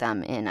who took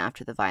them in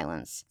after the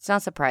violence. It's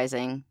not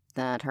surprising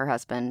that her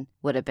husband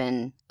would have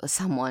been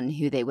someone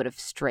who they would have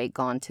straight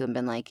gone to and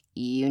been like,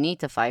 you need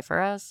to fight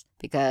for us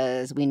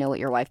because we know what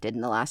your wife did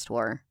in the last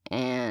war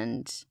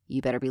and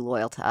you better be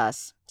loyal to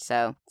us.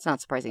 So it's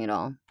not surprising at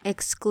all.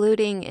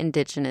 Excluding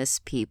indigenous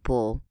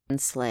people and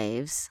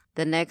slaves,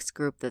 the next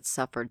group that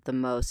suffered the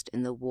most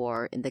in the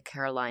war in the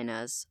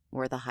Carolinas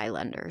were the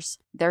Highlanders.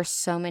 There's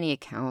so many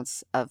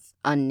accounts of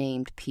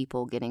unnamed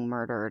people getting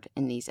murdered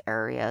in these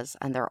areas,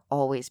 and they're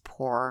always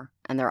poor,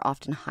 and they're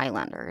often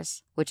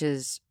Highlanders, which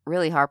is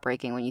really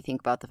heartbreaking when you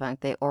think about the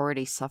fact they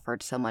already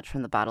suffered so much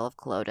from the Battle of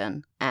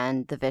Culloden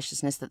and the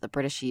viciousness that the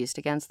British used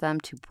against them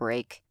to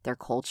break their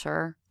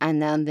culture.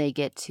 And then they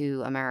get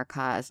to America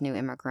as new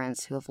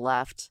immigrants who have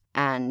left,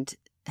 and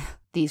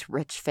these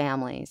rich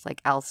families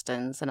like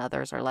Alstons and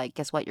others are like,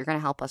 guess what? You're going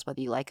to help us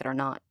whether you like it or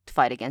not to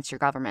fight against your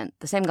government.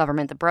 The same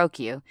government that broke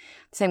you.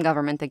 The same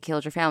government that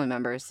killed your family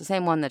members. The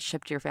same one that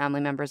shipped your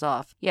family members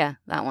off. Yeah,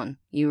 that one.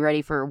 You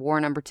ready for war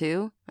number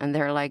 2? And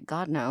they're like,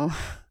 God, no.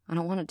 I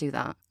don't want to do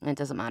that. And it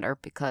doesn't matter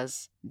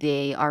because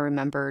they are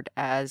remembered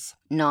as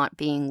not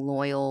being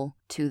loyal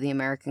to the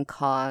American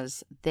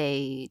cause.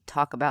 They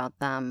talk about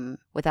them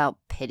without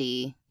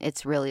pity.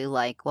 It's really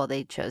like, well,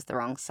 they chose the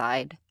wrong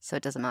side, so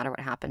it doesn't matter what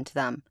happened to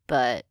them.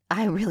 But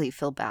I really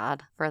feel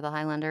bad for the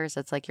Highlanders.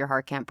 It's like your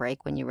heart can't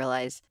break when you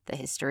realize the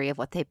history of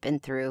what they've been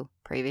through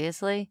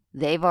previously.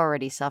 They've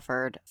already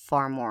suffered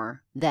far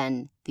more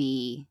than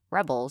the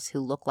rebels who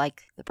look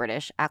like the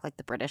British, act like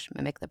the British,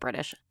 mimic the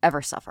British,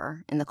 ever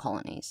suffer in the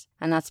colonies.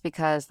 And that's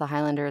because the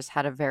Highlanders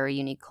had a very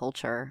unique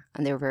culture,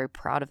 and they were very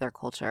proud of their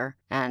culture,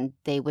 and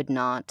they would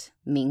not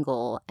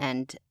mingle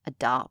and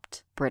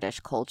adopt British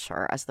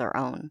culture as their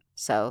own.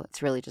 So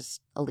it's really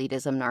just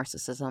elitism,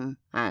 narcissism,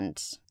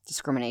 and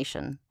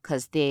discrimination,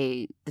 because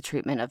the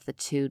treatment of the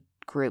two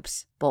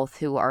groups, both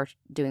who are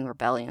doing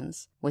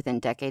rebellions within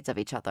decades of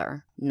each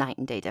other, night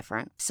and day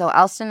different. So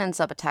Alston ends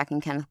up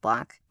attacking Kenneth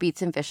Black,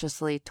 beats him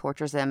viciously,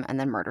 tortures him, and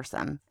then murders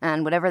him.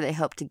 And whatever they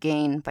hoped to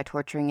gain by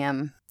torturing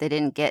him, they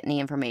didn't get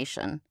any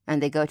information,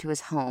 and they go to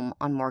his home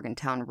on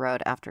Morgantown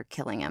Road after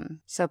killing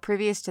him. So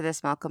previous to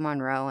this, Malcolm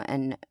Monroe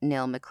and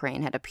Neil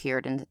McCrane had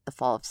appeared in the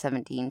fall of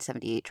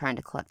 1778 trying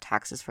to collect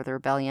taxes for the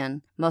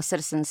rebellion. Most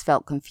citizens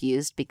felt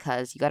confused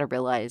because you got to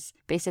realize,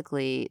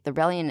 basically, the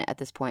rebellion at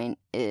this point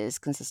is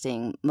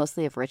consisting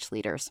mostly of rich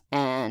leaders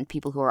and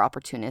people who are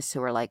opportunists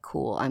who are like,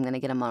 cool, I'm going to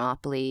get a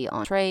monopoly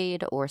on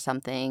trade or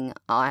something.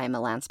 I'm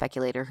a land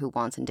speculator who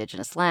wants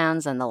indigenous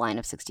lands, and the line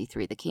of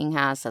 63 the king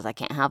has says I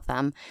can't have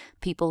them.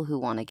 People who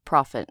want to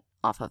profit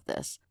off of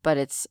this. But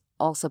it's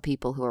also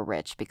people who are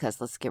rich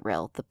because, let's get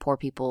real, the poor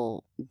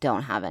people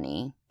don't have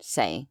any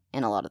say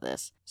in a lot of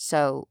this.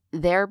 So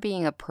they're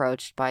being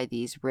approached by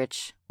these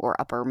rich or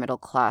upper middle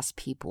class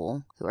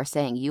people who are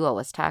saying, you owe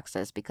us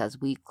taxes because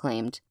we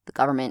claimed the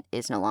government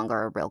is no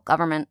longer a real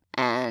government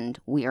and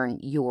we are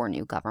your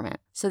new government.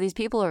 So these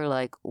people are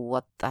like,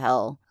 what the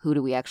hell? Who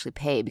do we actually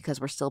pay? Because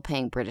we're still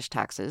paying British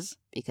taxes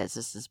because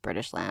this is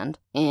British land.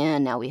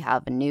 And now we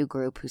have a new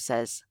group who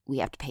says we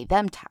have to pay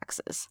them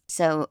taxes.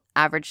 So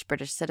average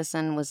British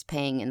citizen was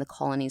paying in the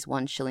colonies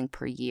 1 shilling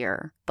per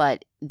year,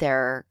 but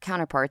their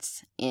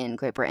counterparts in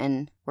Great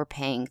Britain were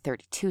paying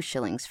 32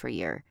 shillings per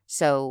year.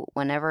 So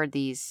whenever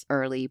these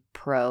early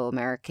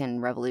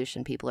pro-American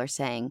Revolution people are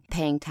saying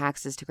paying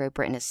taxes to Great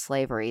Britain is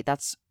slavery,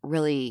 that's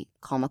really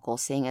comical,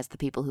 seeing as the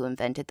people who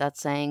invented that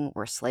saying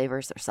were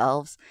slavers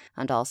themselves,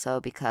 and also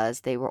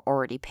because they were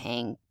already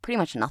paying pretty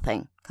much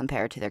nothing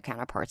compared to their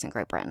counterparts in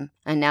Great Britain.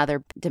 And now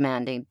they're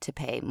demanding to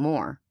pay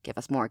more. Give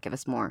us more, give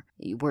us more.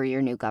 We're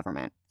your new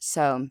government.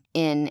 So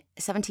in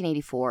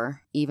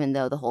 1784, even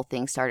though the whole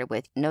thing started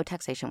with no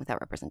taxation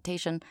without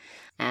representation,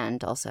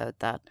 and also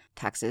that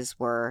taxes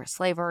were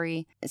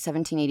slavery, in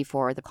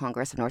 1784, the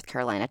Congress of North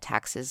Carolina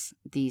taxes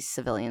these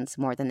civilians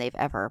more than they've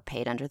ever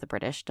paid under the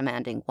British,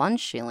 demanding 1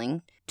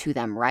 shilling to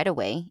them right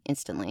away,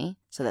 instantly,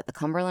 so that the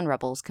Cumberland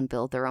rebels can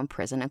build their own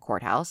prison and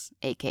courthouse,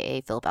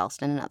 aka Philip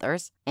Alston and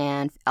others.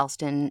 And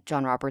Alston,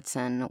 John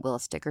Robertson,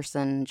 Willis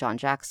Dickerson, John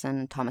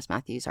Jackson, Thomas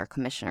Matthews are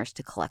commissioners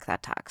to collect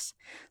that tax.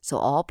 So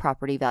all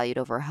property valued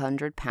over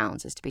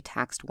 £100 is to be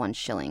taxed 1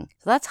 shilling.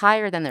 So that's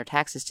higher than their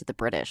taxes to the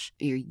British,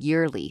 your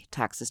yearly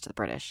taxes to the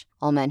British.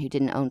 All men who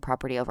didn't own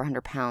property over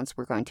 £100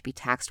 were going to be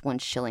taxed 1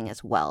 shilling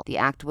as well. The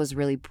act was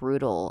really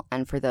brutal,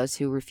 and for those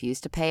who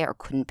refused to pay or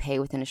couldn't pay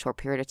within a short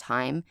period of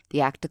time,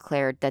 the act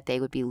declared that they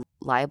would be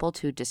liable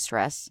to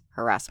distress,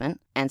 harassment,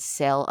 and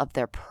sale of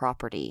their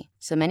property.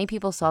 So many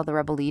people saw the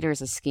rebel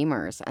leaders as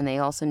schemers, and they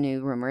also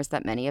knew rumors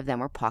that many of them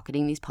were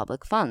pocketing these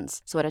public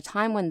funds. So at a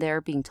time when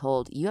they're being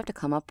told, you have to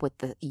come up with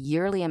the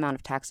yearly amount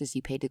of taxes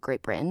you paid to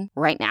Great Britain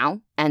right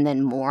now, and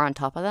then more on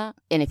top of that,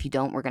 and if you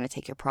don't, we're going to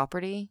take your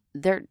property.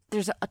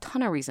 There's a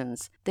ton of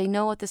reasons. They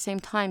know at the same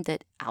time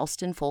that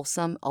Alston,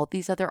 Folsom, all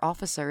these other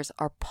officers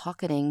are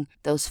pocketing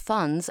those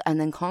funds,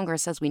 and then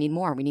Congress says, we need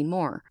more, we need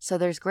more. So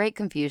there's great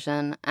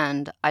confusion,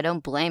 and I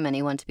don't blame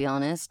anyone, to be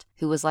honest,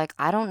 who was like,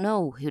 I don't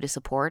know who to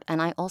support,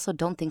 and I also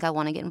don't think I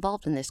want to get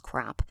involved in this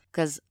crap.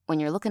 Because when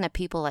you're looking at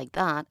people like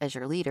that as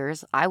your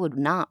leaders, I would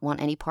not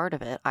want any part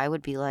of it. I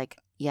would be like,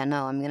 yeah,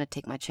 no, I'm going to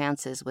take my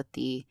chances with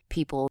the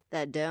people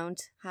that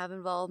don't have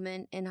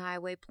involvement in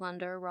highway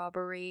plunder,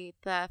 robbery,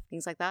 theft,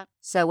 things like that.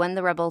 So when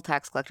the rebel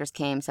tax collectors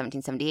came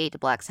 1778 to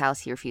Black's house,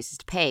 he refuses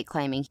to pay,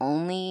 claiming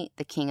only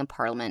the king and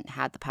parliament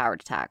had the power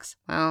to tax.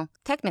 Well,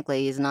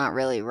 technically he's not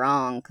really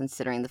wrong,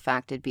 considering the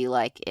fact it'd be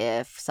like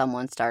if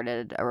someone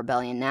started a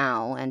rebellion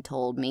now and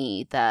told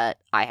me that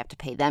I have to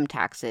pay them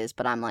taxes,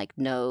 but I'm like,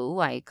 no,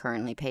 I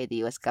currently pay the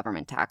U.S.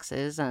 government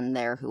taxes, and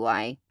they're who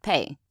I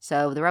pay.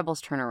 So the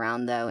rebels turn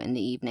around, though, in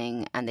the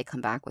evening, and they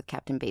come back with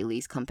Captain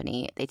Bailey's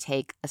company. They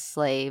take a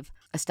slave,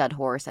 a stud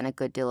horse, and a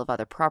good deal of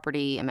other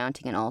property,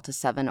 amounting in all to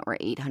 $700 or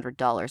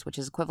 $800, which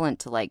is equivalent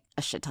to like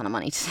a shit ton of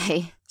money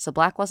today. So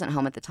Black wasn't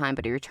home at the time,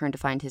 but he returned to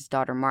find his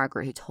daughter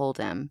Margaret, who told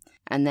him,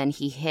 and then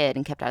he hid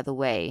and kept out of the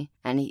way,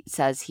 and he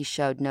says he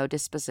showed no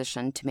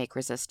disposition to make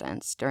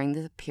resistance. During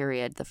the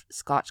period, the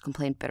Scotch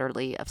complained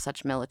bitterly of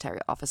such military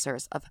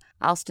officers of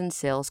Alston,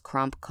 Sills,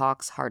 Crump,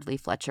 Cox, Hardley,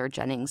 Fletcher,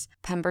 Jennings,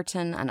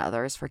 Pemberton, and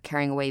others for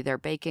carrying away their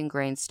bacon,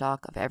 grain,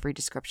 stock of every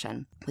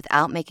description,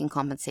 without making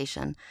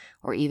compensation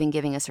or even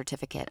giving a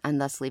certificate, and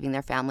thus leaving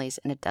their families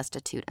in a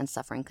destitute and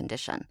suffering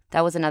condition.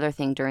 That was another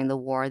thing during the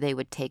war. They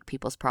would take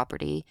people's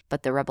property,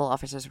 but the rebel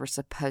officers were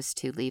supposed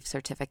to leave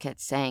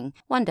certificates saying,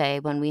 one day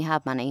when we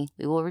have money,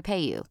 we will repay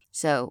you.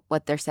 So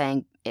what they're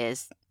saying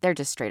is they're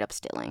just straight up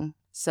stealing.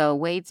 So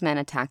Wade's men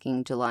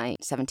attacking July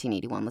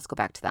 1781, let's go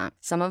back to that.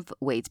 Some of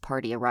Wade's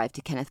party arrived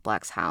to Kenneth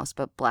Black's house,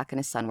 but Black and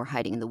his son were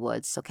hiding in the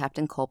woods, so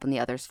Captain Culp and the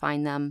others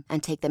find them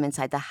and take them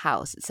inside the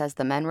house. It says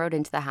the men rode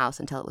into the house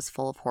until it was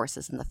full of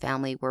horses, and the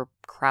family were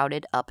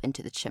crowded up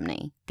into the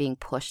chimney, being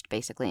pushed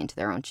basically into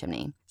their own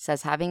chimney. It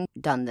says having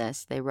done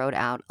this, they rode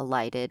out,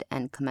 alighted,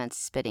 and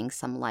commenced spitting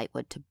some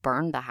lightwood to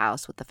burn the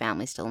house with the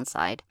family still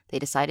inside. They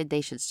decided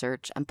they should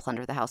search and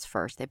plunder the house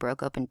first. They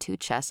broke open 2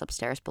 chests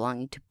upstairs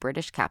belonging to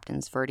British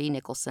captains Verdi,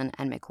 Nicholson,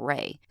 and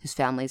McRae, whose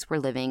families were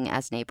living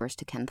as neighbors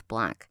to Kenneth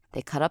Black.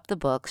 They cut up the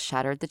books,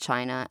 shattered the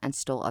china, and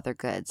stole other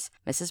goods.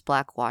 Mrs.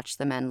 Black watched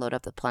the men load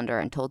up the plunder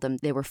and told them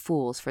they were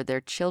fools, for their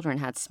children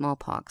had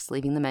smallpox,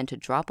 leaving the men to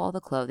drop all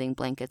the clothing,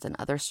 blankets, and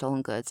other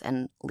stolen goods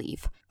and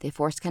leave. They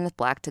forced Kenneth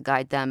Black to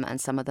guide them,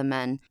 and some of the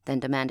men then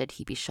demanded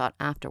he be shot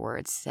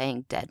afterwards,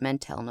 saying, "Dead men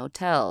tell no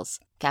tales."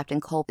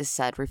 Captain Culp is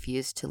said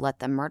refused to let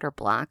them murder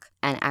Black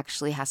and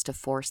actually has to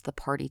force the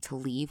party to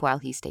leave while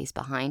he stays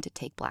behind to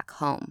take Black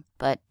home.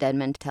 But dead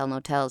men tell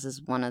no tales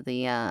is one of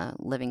the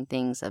living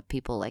things of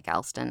people like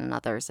Alston and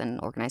others in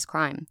organized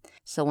crime.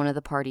 So one of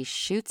the party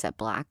shoots at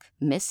Black,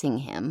 missing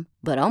him,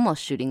 but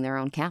almost shooting their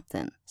own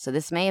captain. So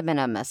this may have been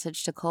a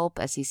message to Culp,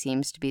 as he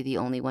seems to be the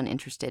only one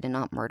interested in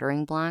not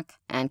murdering Black,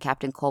 and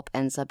Captain Culp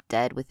ends up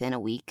dead within a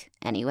week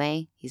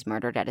anyway. He's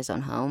murdered at his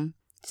own home,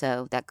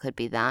 so that could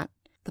be that.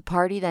 The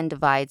party then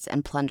divides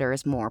and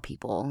plunders more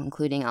people,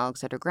 including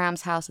Alexander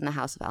Graham's house and the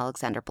house of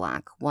Alexander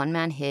Black. One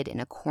man hid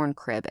in a corn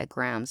crib at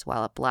Graham's,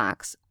 while at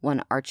Black's,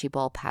 one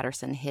Archibald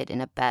Patterson hid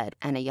in a bed,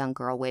 and a young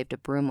girl waved a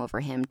broom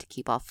over him to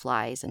keep off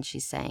flies, and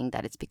she's saying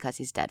that it's because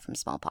he's dead from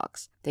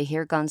smallpox. They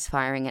hear guns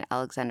firing at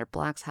Alexander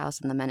Black's house,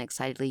 and the men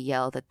excitedly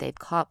yell that they've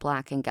caught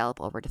Black and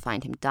gallop over to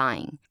find him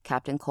dying.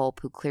 Captain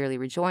Culp, who clearly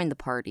rejoined the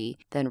party,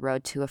 then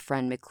rode to a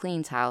friend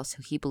McLean's house,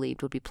 who he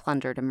believed would be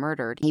plundered and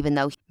murdered, even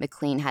though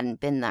McLean hadn't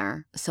been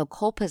there. So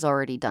Culp has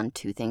already done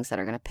 2 things that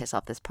are going to piss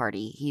off this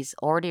party. He's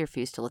already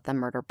refused to let them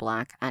murder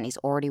Black, and he's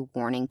already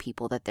warning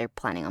people that they're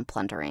planning on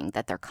plundering,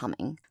 that they're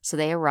coming. So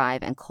they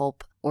arrive, and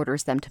Culp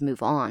orders them to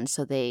move on.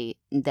 So they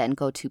then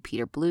go to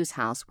Peter Blue's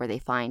house, where they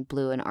find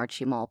Blue and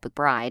Archibald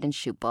McBride and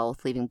shoot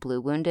both, leaving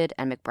Blue wounded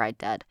and McBride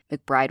dead.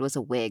 McBride was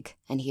a Whig,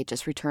 and he had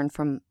just returned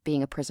from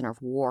being a prisoner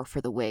of war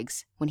for the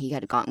Whigs when he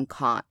had gotten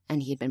caught,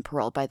 and he had been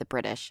paroled by the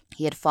British.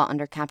 He had fought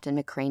under Captain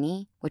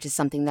McCraney, which is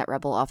something that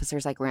rebel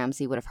officers like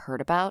Ramsey would have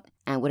heard about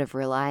and would have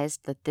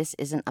realized that this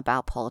isn't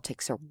about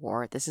politics or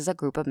war. This is a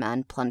group of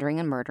men plundering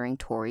and murdering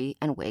Tory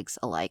and Whigs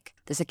alike.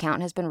 This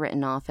account has been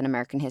written off in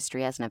American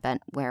history as an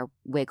event where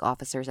Whig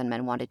officers and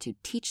men wanted to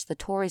teach the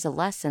Tories a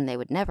lesson they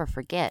would never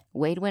forget.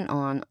 Wade went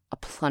on a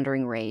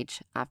plundering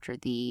rage after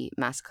the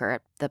massacre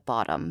at the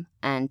Bottom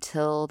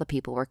until the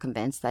people were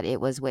convinced that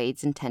it was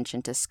Wade's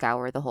intention to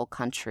scour the whole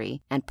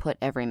country and put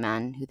every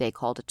man who they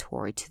called a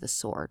Tory to the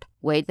sword.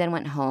 Wade then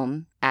went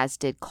home, as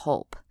did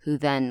Culp, who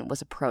then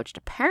was approached.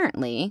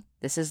 Apparently,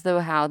 this is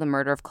how the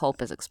murder of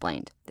Culp is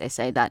explained. They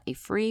say that a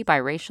free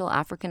biracial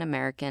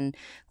African-American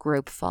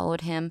group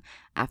followed him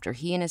after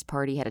he and his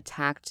party had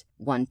attacked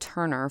one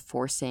Turner,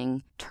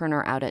 forcing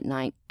Turner out at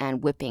night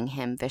and whipping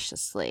him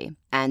viciously.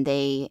 And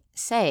they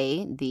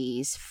say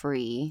these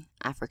free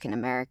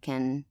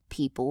African-American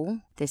people,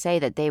 they say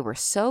that they were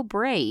so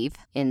brave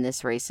in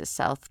this racist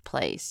South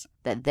place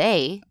that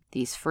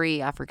these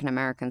free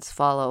African-Americans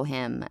follow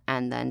him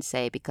and then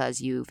say,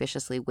 because you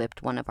viciously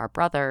whipped one of our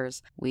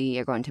brothers, we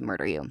are going to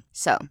murder you.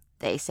 So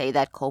they say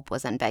that Culp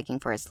was then begging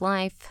for his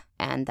life,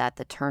 and that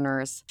the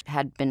Turners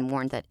had been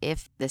warned that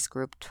if this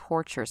group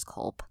tortures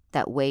Culp,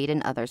 that Wade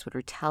and others would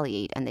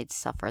retaliate and they'd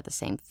suffer the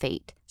same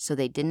fate. So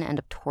they didn't end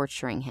up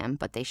torturing him,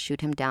 but they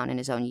shoot him down in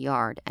his own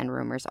yard, and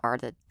rumors are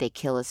that they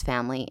kill his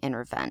family in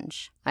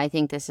revenge. I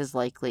think this is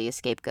likely a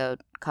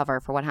scapegoat cover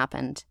for what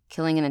happened.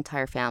 Killing an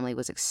entire family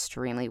was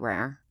extremely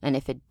rare, and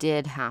if it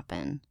did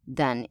happen,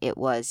 then it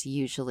was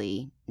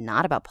usually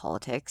not about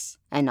politics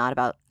and not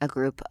about a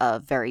group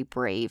of very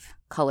brave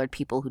colored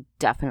people who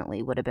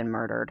definitely would have been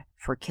murdered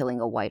for killing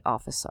a white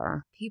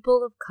officer.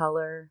 People of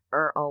color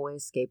are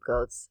always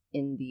scapegoats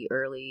in the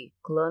early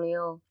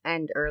colonial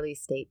and early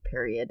state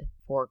period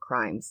for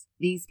crimes.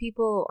 These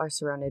people are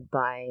surrounded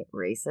by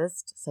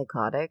racist,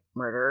 psychotic,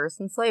 murderers,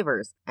 and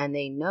slavers, and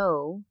they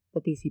know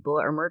that these people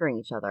are murdering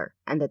each other,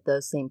 and that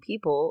those same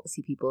people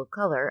see people of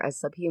color as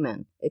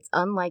subhuman. It's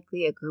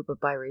unlikely a group of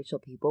biracial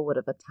people would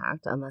have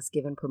attacked unless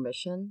given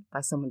permission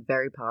by someone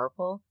very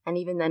powerful, and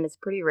even then it's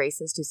pretty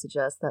racist to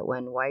suggest that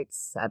when white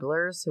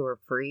settlers who are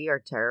free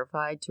are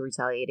terrified to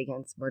retaliate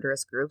against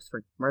murderous groups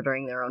for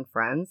murdering their own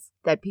friends,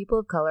 that people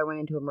of color went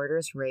into a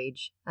murderous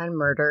rage and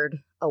murdered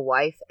a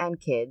wife and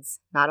kids,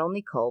 not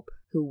only Culp,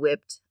 who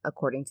whipped,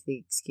 according to the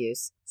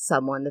excuse,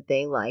 someone that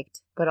they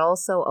liked, but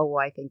also a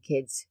wife and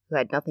kids who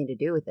had nothing to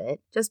do with it,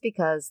 just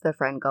because their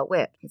friend got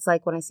whipped. It's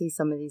like when I see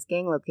some of these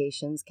gang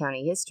locations,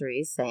 county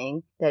histories,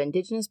 saying that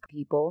indigenous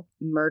people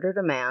murdered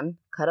a man,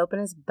 cut open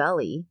his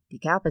belly,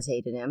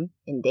 decapitated him,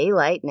 in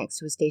daylight next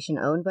to a station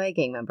owned by a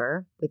gang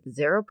member, with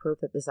zero proof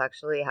that this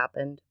actually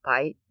happened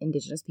by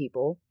indigenous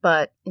people,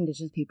 but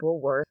indigenous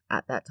people were,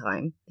 at that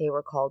time, they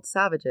were called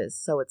savages,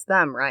 so it's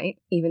them, right?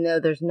 Even though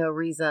there's no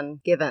reason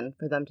given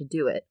for them to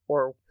do it,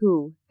 or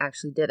who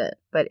actually did it.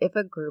 But if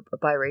a group of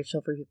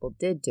biracial free people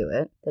did do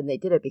it, then they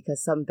did it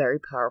because some very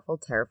powerful,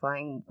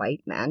 terrifying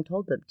white man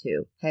told them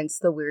to. Hence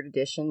the weird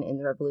addition in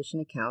the Revolution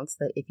accounts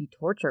that if you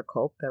torture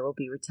Culp, there will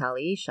be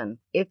retaliation.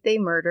 If they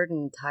murdered an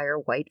entire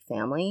white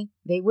family,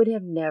 they would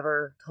have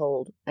never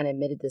told and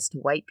admitted this to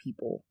white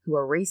people who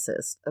are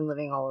racist and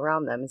living all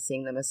around them and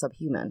seeing them as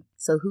subhuman.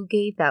 So who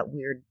gave that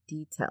weird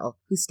detail?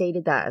 Who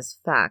stated that as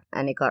fact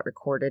and it got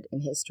recorded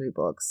in history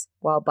books?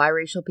 While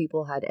biracial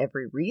people had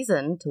every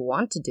reason to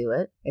want to do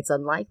it, it's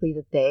unlikely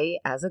that they,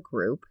 as a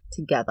group,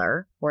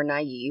 together, were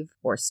naive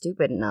or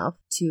stupid enough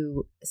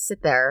to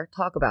sit there,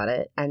 talk about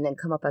it, and then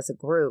come up as a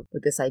group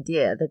with this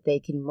idea that they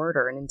can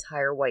murder an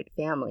entire white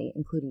family,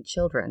 including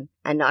children,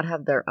 and not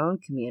have their own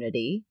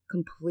community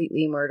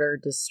completely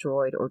murdered,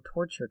 destroyed, or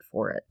tortured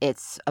for it.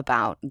 It's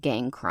about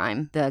gang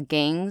crime. The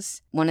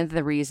gangs, one of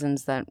the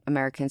reasons that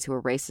Americans who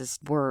were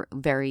racist were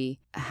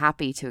very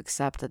happy to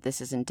accept that this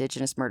is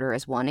indigenous murder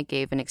is, one, it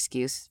gave an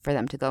excuse for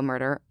them to go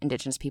murder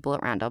indigenous people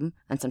at random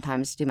and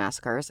sometimes do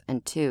massacres,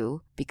 and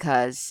two,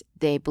 because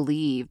they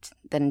believed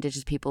that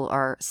indigenous people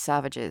are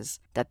savages,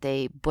 that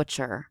they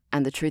butcher.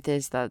 And the truth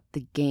is that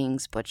the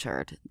gangs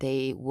butchered.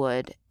 They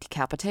would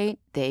decapitate,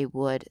 they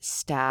would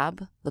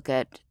stab. Look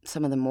at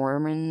some of the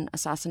Mormon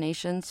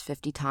assassinations.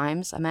 50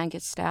 times a man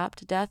gets stabbed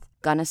to death.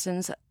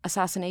 Gunnison's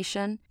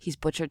assassination, he's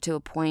butchered to a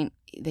point.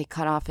 They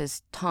cut off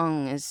his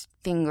tongue, his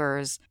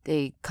fingers,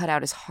 they cut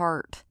out his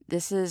heart.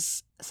 This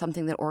is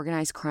something that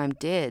organized crime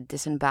did,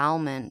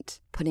 disembowelment,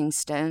 putting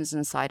stones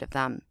inside of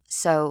them.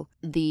 So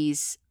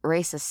these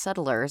racist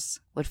settlers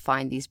would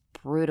find these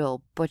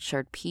brutal,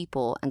 butchered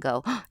people and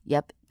go, oh,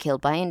 yep,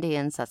 killed by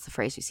Indians. That's the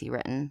phrase you see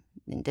written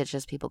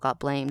Indigenous people got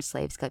blamed,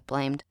 slaves got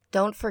blamed.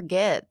 Don't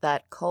forget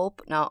that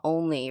Culp not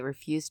only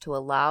refused to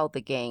allow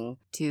the gang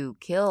to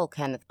kill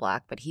Kenneth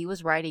Black, but he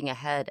was riding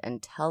ahead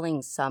and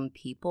telling some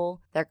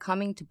people they're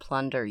coming to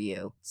plunder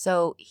you.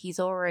 So he's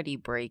already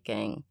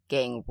breaking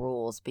gang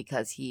rules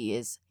because he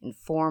is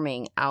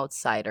informing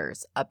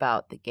outsiders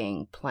about the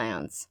gang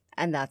plans.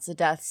 And that's a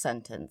death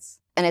sentence.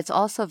 And it's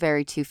also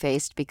very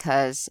two-faced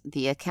because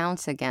the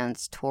accounts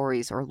against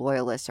Tories or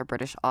loyalists or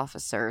British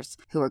officers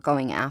who are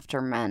going after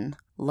men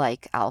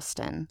like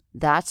Alston,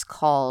 that's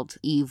called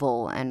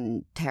evil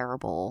and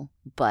terrible,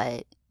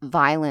 but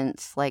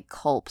violence like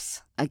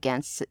Culp's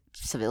against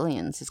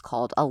civilians is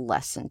called a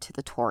lesson to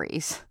the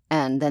Tories.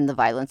 And then the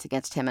violence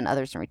against him and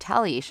others in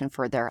retaliation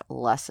for their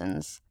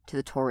lessons to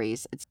the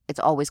Tories, it's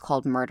always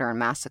called murder and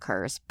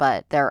massacres,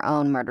 but their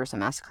own murders and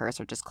massacres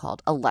are just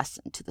called a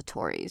lesson to the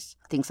Tories,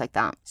 things like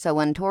that. So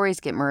when Tories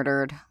get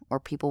murdered, or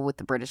people with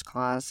the British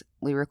cause,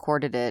 we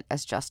recorded it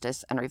as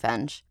justice and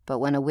revenge. But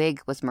when a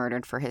Whig was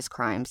murdered for his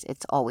crimes,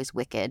 it's always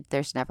wicked.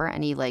 There's never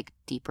any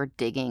deeper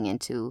digging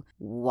into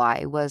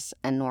why was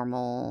a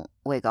normal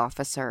Whig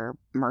officer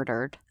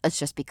murdered. It's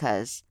just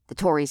because the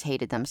Tories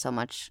hated them so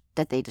much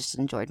that they just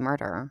enjoyed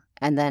murder.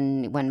 And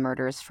then when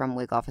murders from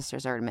Whig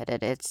officers are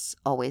admitted, it's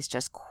always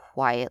just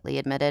quietly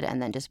admitted and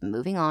then just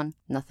moving on.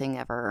 Nothing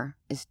ever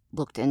is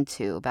looked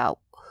into about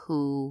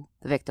who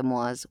the victim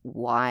was,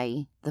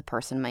 why the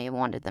person may have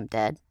wanted them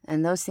dead.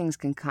 And those things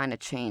can kind of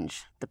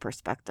change the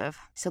perspective.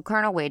 So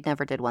Colonel Wade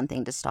never did one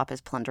thing to stop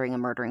his plundering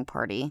and murdering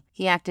party.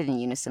 He acted in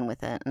unison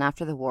with it, and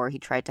after the war, he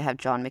tried to have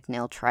John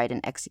McNeil tried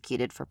and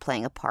executed for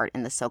playing a part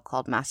in the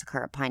so-called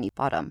massacre at Pliny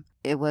Bottoms.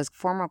 It was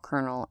former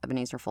Colonel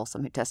Ebenezer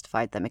Folsom who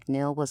testified that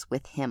McNeil was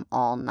with him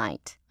all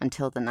night,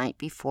 until the night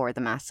before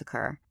the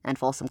massacre, and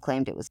Folsom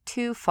claimed it was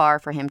too far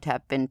for him to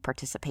have been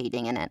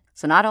participating in it.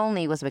 So not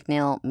only was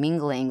McNeil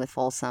mingling with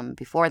Folsom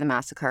before the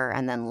massacre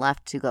and then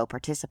left to go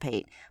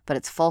participate, but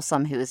it's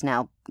Folsom who is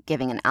now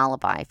giving an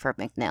alibi for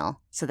McNeil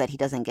so that he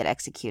doesn't get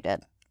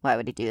executed. Why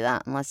would he do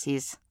that unless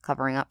he's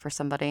covering up for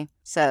somebody?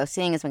 So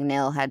seeing as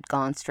McNeil had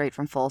gone straight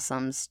from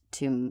Folsom's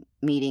to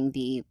meeting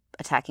the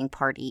attacking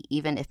party,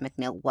 even if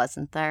McNeil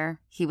wasn't there,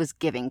 he was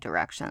giving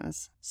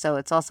directions. So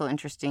it's also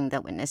interesting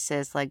that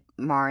witnesses like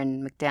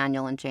Marin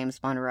McDaniel and James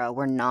Monroe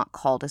were not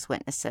called as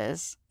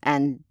witnesses.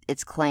 And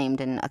it's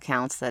claimed in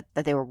accounts that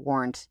they were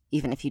warned,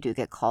 even if you do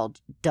get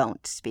called,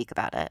 don't speak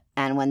about it.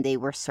 And when they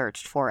were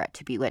searched for it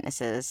to be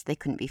witnesses, they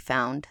couldn't be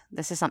found.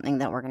 This is something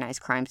that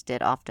organized crimes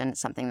did often. It's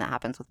something that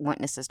happens with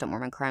witnesses to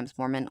Mormon crimes,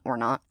 Mormon or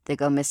not. They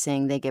go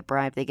missing, they get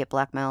bribed, they get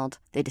blackmailed,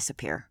 they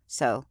disappear.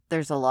 So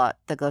there's a lot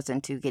that goes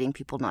into getting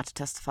people not to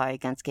testify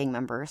against gang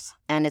members.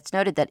 And it's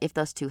noted that if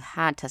those two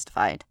had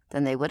testified,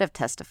 then they would have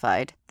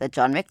testified that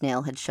John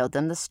McNeil had showed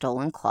them the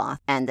stolen cloth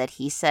and that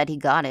he said he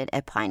got it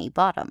at Pliny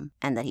Bottoms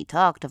and that he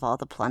talked of all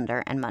the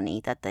plunder and money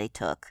that they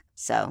took.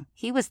 So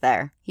he was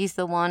there. He's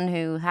the one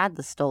who had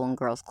the stolen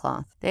girl's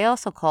cloth. They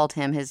also called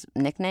him, his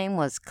nickname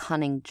was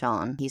Cunning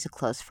John. He's a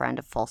close friend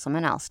of Folsom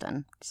and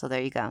Alston. So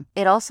there you go.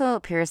 It also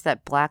appears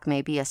that Black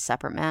may be a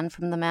separate man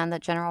from the man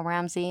that General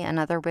Ramsey and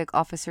other Whig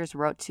officers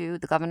wrote to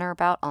the governor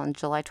about on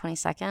July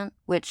 22nd,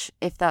 which,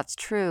 if that's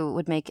true,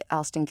 would make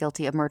Alston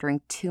guilty of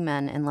murdering 2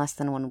 men in less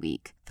than 1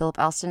 week. Philip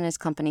Alston and his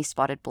company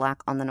spotted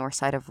Black on the north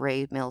side of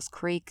Ray Mills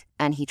Creek,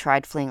 and he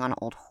tried fleeing on an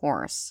old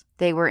horse.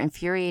 They were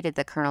infuriated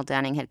that Colonel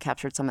Danning had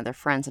captured some of their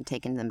friends and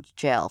taken them to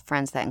jail,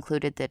 friends that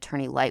included the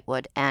attorney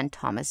Lightwood and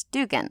Thomas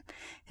Doogan,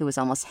 who was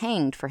almost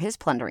hanged for his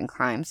plundering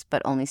crimes,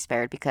 but only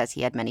spared because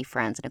he had many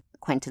friends and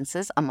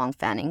acquaintances among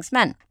Fanning's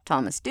men.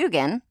 Thomas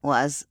Doogan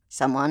was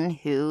someone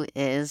who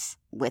is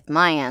with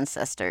my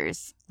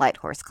ancestors' Light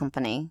Horse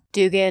Company.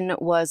 Doogan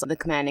was the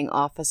commanding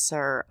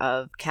officer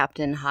of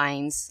Captain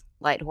Hinds'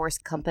 Light Horse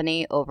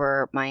Company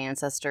over my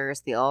ancestors,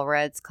 the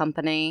Allred's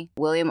company.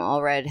 William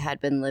Allred had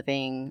been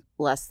living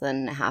less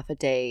than half a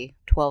day,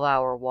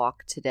 12-hour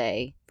walk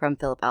today from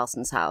Philip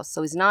Alston's house.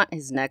 So he's not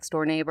his next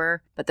door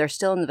neighbor, but they're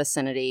still in the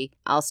vicinity.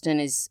 Alston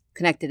is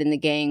connected in the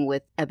gang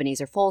with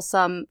Ebenezer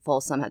Folsom.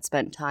 Folsom had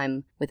spent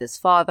time with his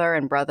father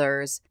and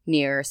brothers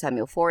near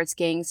Samuel Ford's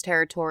gang's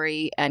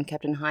territory, and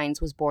Captain Hinds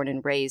was born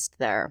and raised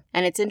there.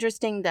 And it's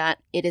interesting that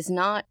it is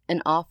not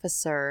an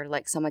officer,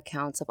 like some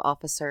accounts of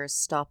officers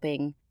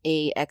stopping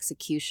a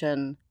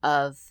execution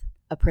of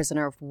a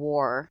prisoner of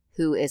war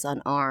who is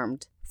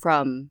unarmed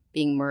from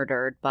being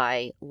murdered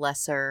by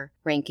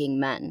lesser-ranking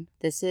men.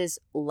 This is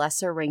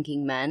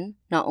lesser-ranking men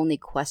not only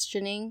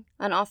questioning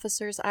an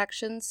officer's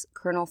actions,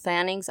 Colonel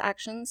Fanning's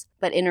actions,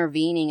 but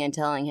intervening and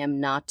telling him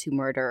not to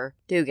murder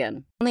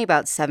Doogan. Only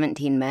about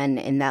 17 men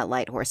in that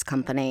Light Horse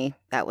Company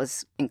that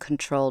was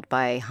controlled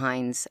by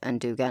Hinds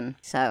and Doogan.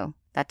 So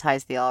that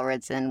ties the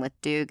Allreds in with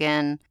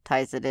Doogan,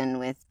 ties it in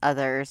with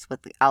others,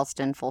 with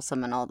Alston,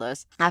 Folsom, and all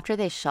those. After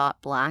they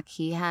shot Black,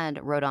 he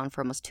had rode on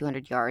for almost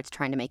 200 yards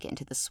trying to make it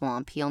into the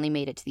swamp. He only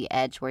made it to the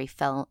edge where he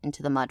fell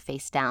into the mud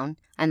face down,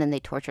 and then they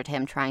tortured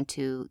him, trying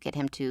to get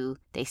him to,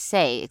 they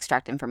say,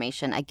 extract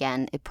information.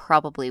 Again, it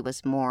probably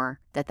was more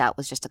that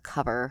was just a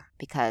cover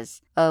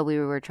because, we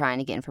were trying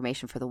to get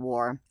information for the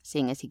war.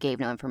 Seeing as he gave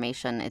no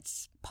information,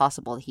 it's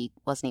possible that he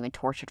wasn't even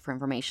tortured for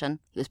information.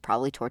 He was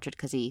probably tortured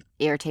because he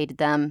irritated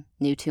them,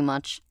 knew too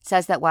much. It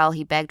says that while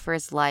he begged for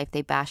his life,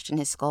 they bashed in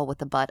his skull with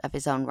the butt of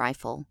his own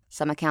rifle.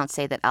 Some accounts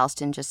say that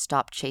Alston just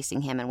stopped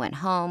chasing him and went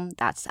home.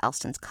 That's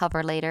Alston's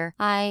cover later.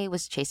 I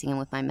was chasing him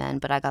with my men,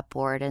 but I got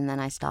bored and then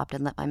I stopped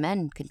and let my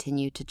men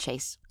continue to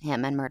chase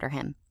him and murder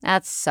him.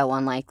 That's so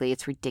unlikely.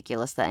 It's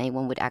ridiculous that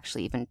anyone would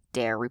actually even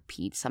dare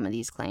repeat some of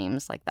these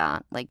claims like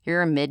that. Like,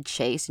 you're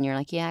mid-chase and you're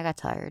like, yeah, I got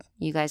tired.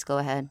 You guys go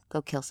ahead.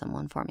 Go kill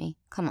someone for me.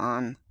 Come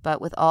on. But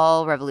with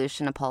all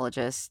revolution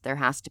apologists, there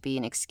has to be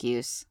an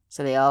excuse.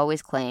 So they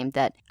always claimed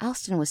that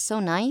Alston was so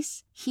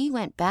nice, he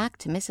went back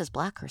to Mrs.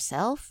 Black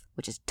herself,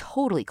 which is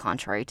totally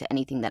contrary to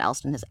anything that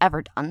Alston has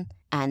ever done,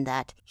 and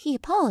that he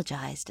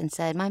apologized and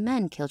said, my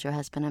men killed your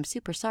husband. I'm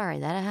super sorry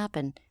that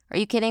happened. Are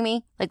you kidding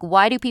me? Like,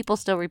 why do people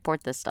still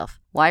report this stuff?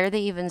 Why are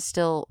they even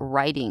still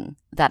writing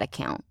that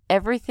account?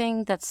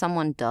 Everything that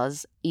someone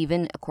does,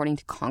 even according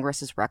to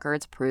Congress's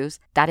records, proves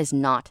that is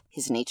not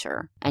his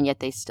nature, and yet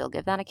they still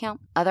give that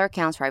account. Other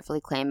accounts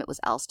rightfully claim it was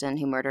Alston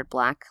who murdered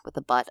Black with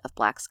the butt of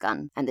Black's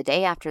gun. And the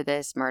day after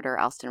this murder,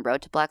 Alston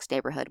rode to Black's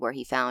neighborhood where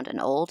he found an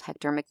old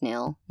Hector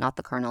McNeil, not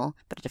the colonel,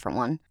 but a different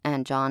one,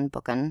 and John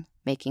Buchan,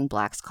 making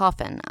Black's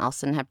coffin.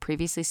 Alston had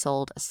previously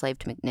sold a slave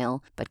to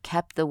McNeil, but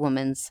kept the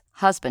woman's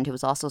husband, who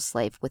was also a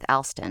slave, with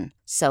Alston.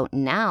 So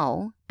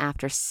now,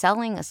 after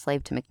selling a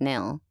slave to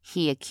McNeil,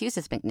 he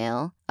accuses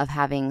McNeil of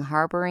having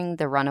harboring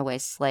the runaway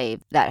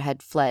slave that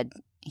had fled,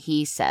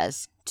 he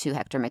says, to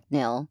Hector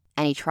McNeil,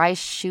 and he tries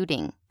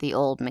shooting the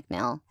old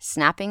McNeil,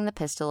 snapping the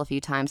pistol a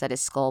few times at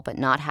his skull but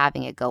not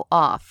having it go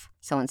off.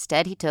 So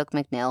instead he took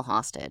McNeil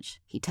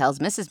hostage. He tells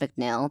Mrs.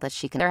 McNeil that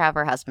she can have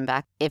her husband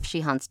back if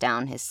she hunts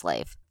down his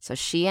slave. So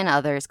she and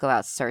others go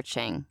out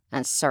searching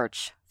and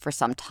search for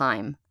some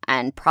time,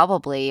 and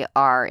probably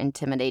are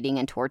intimidating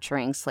and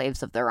torturing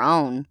slaves of their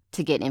own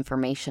to get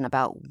information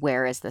about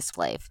where is this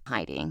slave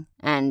hiding.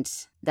 And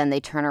then they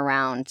turn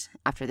around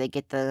after they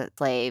get the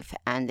slave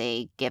and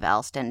they give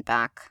Alston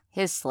back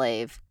his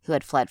slave who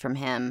had fled from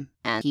him,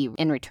 and he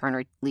in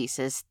return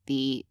releases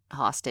the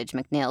hostage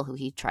McNeil, who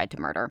he tried to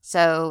murder.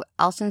 So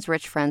Alston's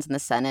rich friends in the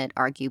Senate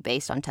argue,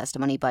 based on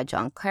testimony by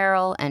John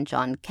Carroll and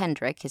John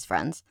Kendrick, his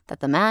friends, that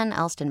the man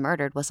Alston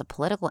murdered was a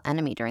political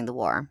enemy during the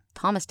war.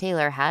 Thomas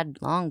Taylor had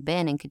long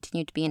been and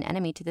continued to be an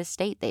enemy to the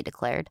state, they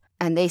declared.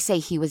 And they say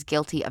he was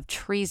guilty of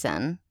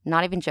treason,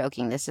 not even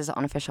joking, this is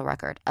on official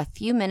record, a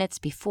few minutes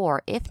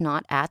before, if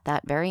not at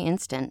that very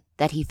instant,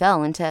 that he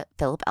fell into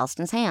Philip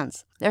Alston's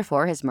hands.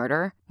 Therefore, his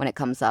murder, when it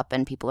comes up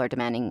and people are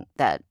demanding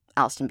that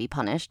Alston be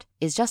punished,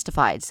 is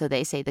justified. So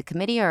they say the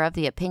committee are of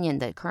the opinion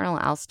that Colonel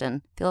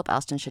Alston, Philip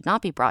Alston, should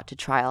not be brought to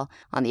trial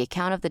on the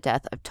account of the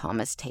death of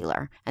Thomas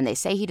Taylor. And they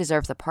say he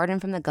deserves a pardon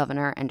from the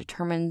governor and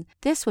determine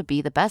this would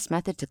be the best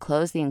method to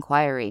close the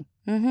inquiry.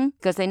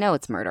 Because they know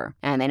it's murder,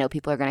 and they know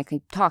people are going to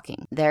keep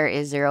talking. There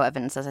is zero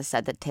evidence, as I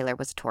said, that Taylor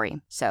was a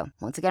Tory. So,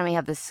 once again, we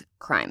have this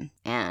crime,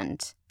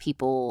 and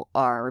people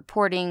are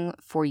reporting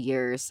for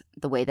years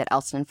the way that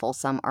Alston and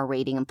Folsom are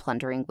raiding and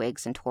plundering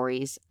Whigs and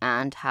Tories,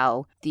 and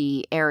how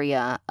the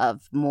area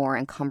of Moore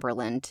and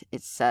Cumberland,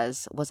 it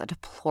says, was a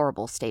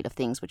deplorable state of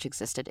things which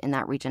existed in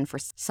that region for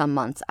some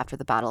months after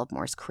the Battle of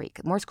Moores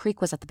Creek. Moores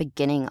Creek was at the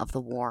beginning of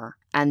the war,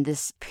 and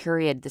this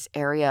period, this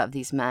area of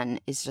these men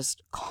is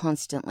just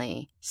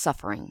constantly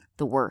suffering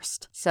the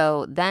worst.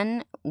 So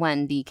then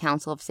when the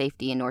Council of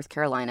Safety in North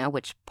Carolina,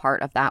 which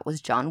part of that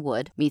was John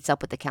Wood, meets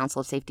up with the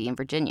Council of Safety in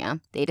Virginia,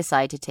 they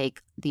decide to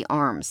take the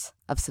arms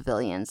of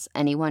civilians,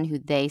 anyone who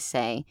they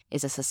say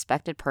is a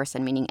suspected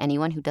person, meaning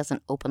anyone who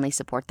doesn't openly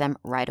support them,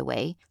 right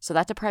away. So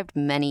that deprived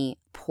many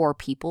poor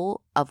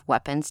people of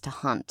weapons to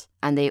hunt,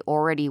 and they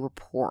already were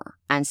poor.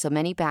 And so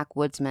many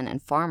backwoodsmen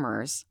and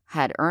farmers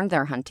had earned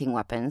their hunting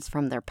weapons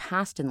from their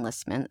past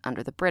enlistment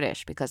under the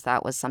British, because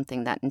that was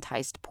something that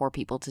enticed poor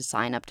people to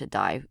sign up to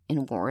die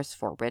in wars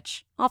for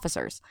rich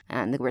officers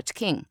and the rich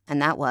king.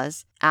 And that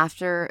was,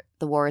 after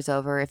the war is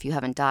over, if you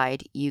haven't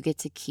died, you get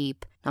to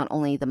keep not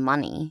only the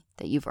money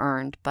that you've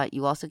earned, but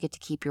you also get to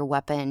keep your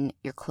weapon,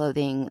 your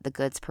clothing, the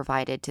goods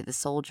provided to the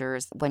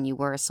soldiers when you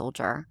were a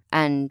soldier.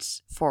 And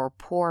for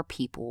poor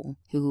people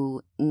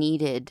who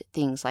needed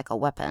things like a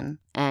weapon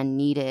and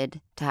needed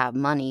to have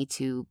money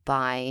to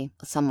buy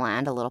some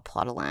land, a little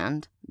plot of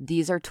land,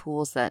 these are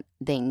tools that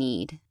they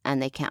need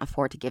and they can't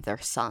afford to give their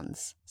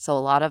sons. So a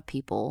lot of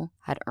people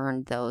had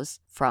earned those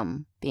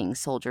from being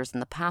soldiers in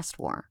the past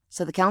war.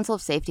 So the Council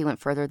of Safety went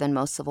further than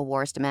most civil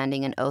wars,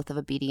 demanding an oath of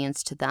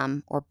obedience to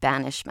them or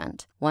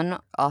banishment. One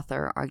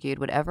author argued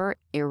whatever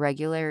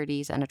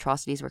irregularities and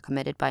atrocities were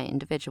committed by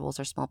individuals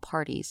or small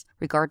parties,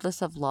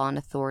 regardless of law and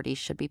authority,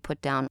 should be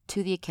put down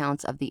to the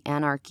accounts of the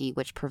anarchy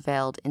which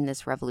prevailed in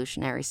this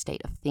revolutionary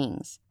state of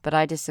things. But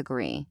I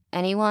disagree.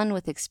 Anyone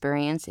with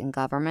experience in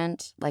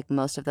government, like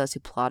most of those who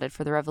plotted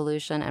for the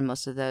revolution and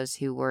most of those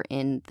who were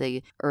in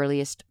the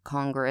earliest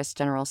Congress,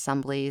 General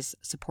Assemblies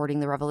supporting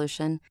the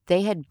revolution,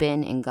 they had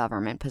been in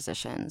government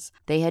positions.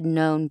 They had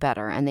known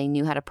better, and they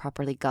knew how to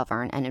properly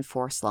govern and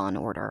enforce law and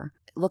order.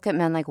 Look at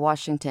men like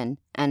Washington.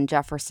 and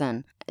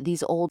Jefferson,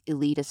 these old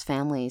elitist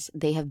families,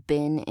 they have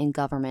been in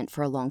government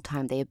for a long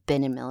time. They have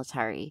been in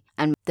military.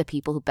 And the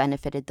people who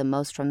benefited the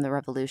most from the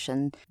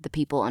revolution, the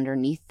people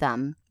underneath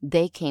them,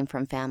 they came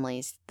from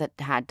families that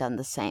had done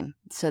the same.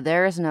 So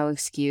there is no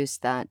excuse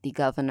that the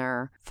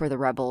governor for the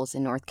rebels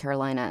in North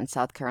Carolina and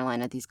South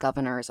Carolina, these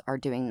governors are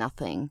doing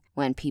nothing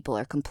when people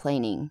are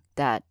complaining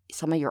that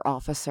some of your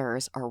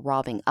officers are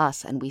robbing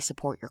us and we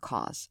support your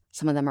cause.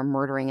 Some of them are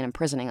murdering and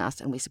imprisoning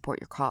us and we support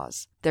your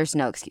cause. There's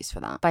no excuse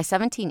for that. By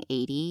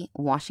 1780,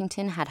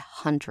 Washington had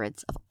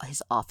hundreds of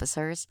his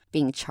officers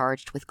being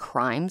charged with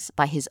crimes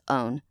by his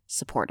own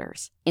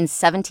supporters. In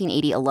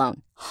 1780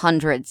 alone,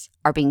 hundreds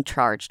are being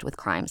charged with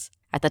crimes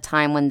at the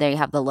time when they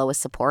have the lowest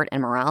support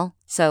and morale.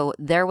 So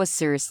there was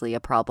seriously a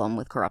problem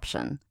with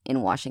corruption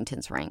in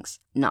Washington's ranks,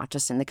 not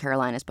just in the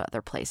Carolinas, but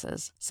other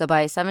places. So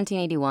by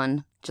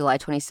 1781, July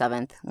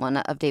 27th, one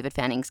of David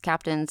Fanning's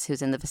captains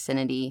who's in the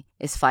vicinity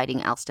is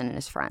fighting Alston and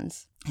his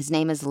friends. His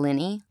name is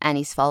Liney, and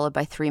he's followed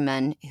by 3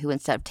 men who,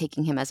 instead of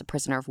taking him as a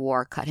prisoner of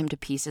war, cut him to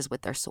pieces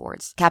with their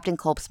swords. Captain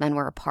Culp's men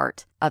were a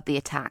part of the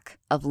attack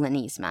of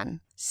Liney's men.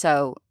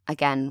 So,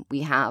 again,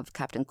 we have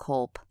Captain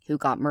Culp, who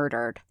got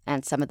murdered,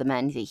 and some of the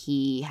men that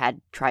he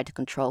had tried to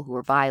control who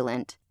were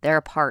violent, they're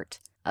a part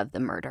of the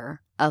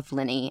murder of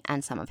Liney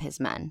and some of his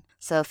men.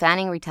 So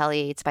Fanning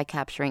retaliates by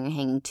capturing and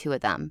hanging 2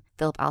 of them.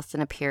 Philip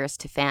Alston appears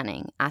to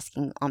Fanning,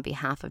 asking on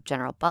behalf of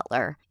General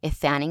Butler if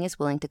Fanning is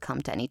willing to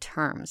come to any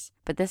terms.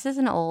 But this is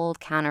an old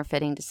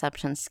counterfeiting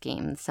deception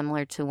scheme,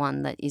 similar to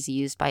one that is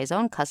used by his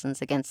own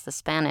cousins against the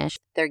Spanish.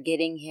 They're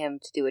getting him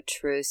to do a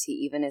truce. He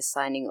even is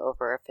signing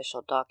over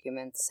official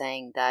documents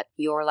saying that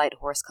your light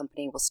horse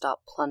company will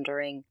stop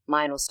plundering,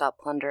 mine will stop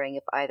plundering.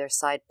 If either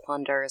side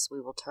plunders,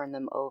 we will turn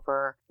them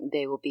over.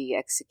 They will be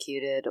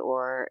executed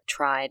or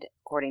tried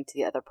according to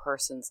the other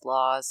person's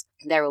laws.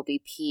 There will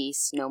be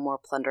peace, no more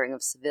plundering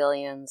of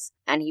civilians.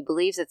 And he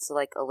believes it's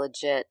like a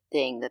legit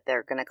thing that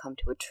they're going to come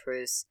to a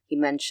truce. He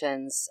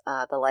mentions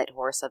the light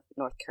horse of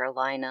North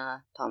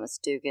Carolina, Thomas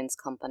Doogan's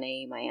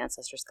company, my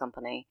ancestor's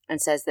company,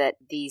 and says that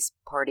these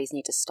parties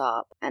need to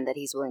stop and that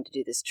he's willing to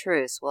do this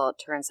truce. Well,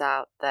 it turns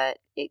out that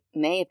it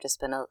may have just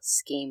been a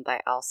scheme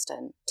by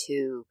Alston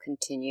to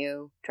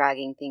continue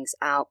dragging things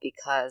out,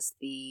 because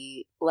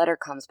the letter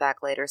comes back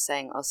later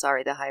saying, oh,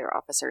 sorry, the higher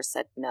officers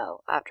said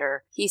no,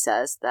 after he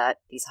says that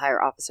these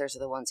higher officers are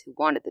the ones who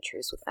wanted the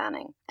truce with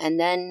Fanning. And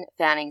then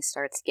Fanning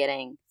starts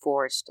getting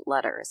forged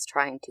letters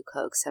trying to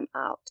coax him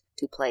out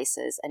to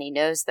places, and he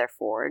knows they're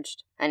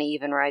forged, and he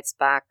even writes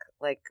back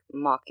like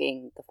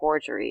mocking the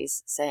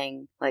forgeries,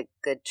 saying like,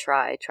 good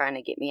try, trying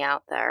to get me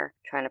out there,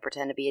 trying to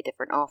pretend to be a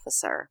different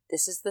officer.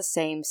 This is the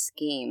same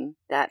scheme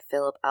that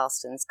Philip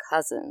Alston's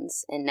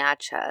cousins in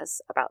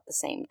Natchez, about the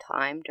same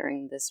time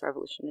during this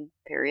revolution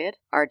period,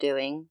 are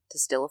doing to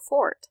steal a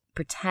fort.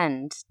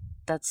 Pretend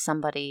that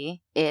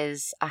somebody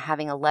is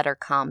having a letter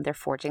come. They're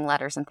forging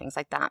letters and things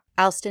like that.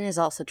 Alston is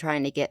also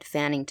trying to get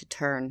Fanning to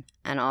turn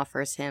and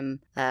offers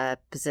him a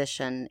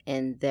position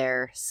in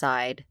their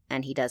side,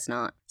 and he does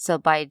not. So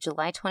by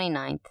July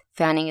 29th,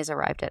 Fanning is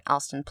arrived at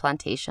Alston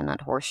Plantation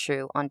at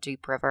Horseshoe on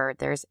Deep River.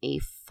 There's a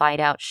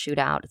fight-out,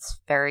 shootout. It's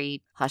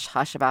very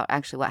hush-hush about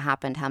actually what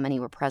happened, how many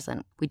were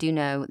present. We do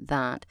know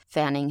that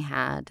Fanning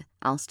had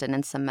Alston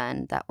and some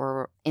men that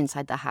were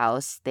inside the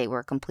house. They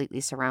were completely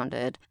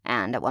surrounded,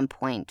 and at one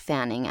point,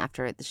 Fanning,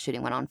 after the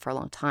shooting went on for a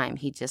long time,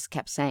 he just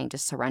kept saying,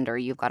 just surrender,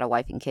 you've got a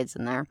wife and kids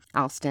in there.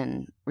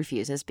 Alston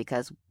refuses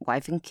because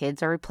wife and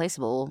kids are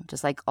replaceable,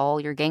 just like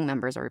all your gang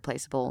members are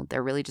replaceable.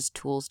 They're really just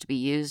tools to be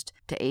used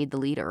to aid the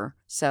leader.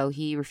 So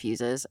he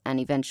refuses, and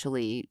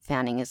eventually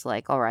Fanning is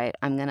like, all right,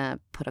 I'm going to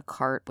put a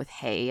cart with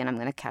hay and I'm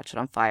going to catch it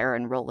on fire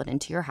and roll it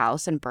into your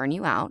house and burn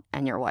you out,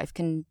 and your wife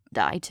can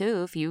die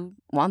too if you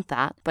want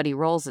that. But he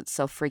rolls it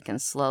so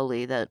freaking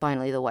slowly that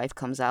finally the wife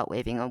comes out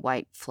waving a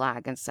white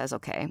flag and says,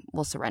 okay,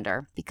 we'll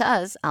surrender.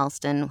 Because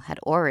Alston had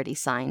already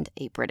signed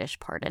a British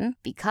pardon,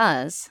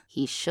 because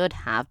he should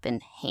have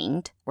been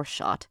hanged or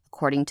shot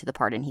according to the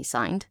pardon he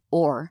signed,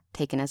 or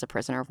taken as a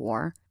prisoner of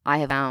war. I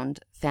have found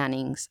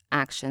Fanning's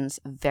actions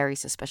very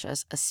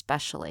suspicious,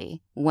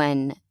 especially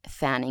when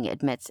Fanning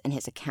admits in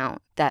his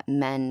account that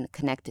men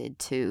connected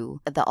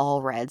to the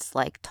Allreds,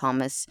 like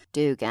Thomas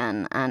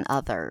Doogan and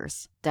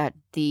others, that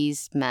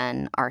these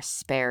men are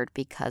spared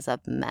because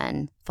of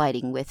men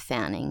fighting with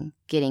Fanning,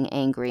 getting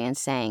angry and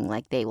saying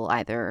like they will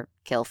either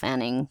kill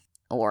Fanning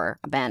or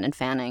abandon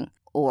Fanning,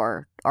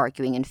 or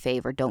arguing in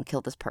favor, don't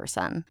kill this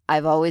person.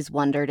 I've always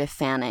wondered if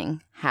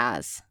Fanning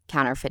has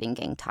counterfeiting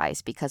gang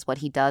ties, because what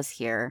he does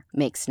here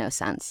makes no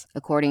sense.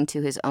 According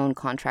to his own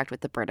contract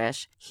with the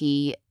British,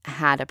 he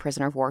had a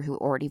prisoner of war who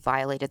already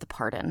violated the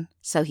pardon.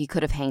 So he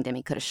could have hanged him,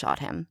 he could have shot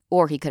him,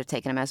 or he could have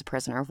taken him as a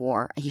prisoner of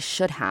war. He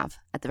should have,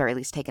 at the very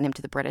least, taken him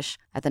to the British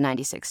at the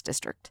 96th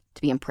district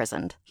to be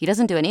imprisoned. He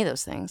doesn't do any of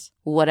those things.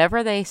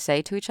 Whatever they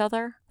say to each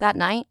other that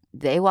night,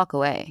 they walk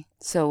away.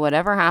 So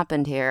whatever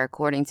happened here,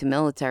 according to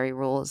military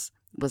rules,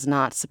 was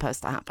not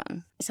supposed to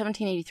happen.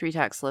 1783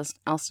 tax list,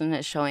 Alston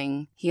is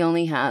showing he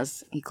only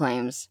has, he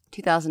claims,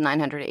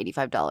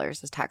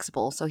 $2,985 as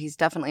taxable, so he's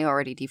definitely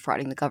already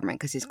defrauding the government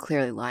because he's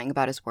clearly lying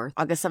about his worth.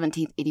 August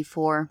 17th,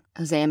 84,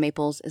 Hosea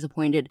Maples is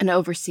appointed an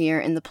overseer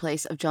in the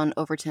place of John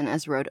Overton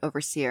as road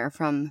overseer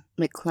from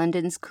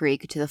McClendon's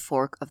Creek to the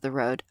fork of the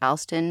road.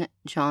 Alston,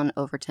 John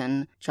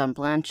Overton, John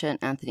Blanchett,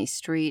 Anthony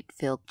Street,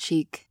 Phil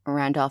Cheek,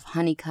 Randolph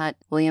Honeycutt,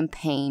 William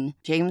Payne,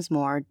 James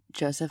Moore,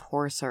 Joseph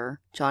Horser,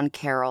 John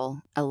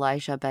Carroll,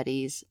 Elijah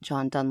Betties,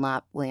 John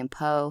Dunlap, William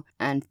Poe,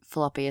 and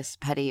Philippius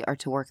Petty are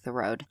to work the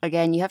road.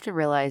 Again, you have to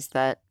realize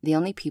that the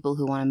only people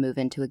who want to move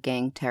into a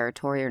gang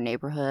territory or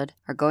neighborhood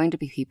are going to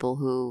be people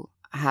who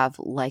have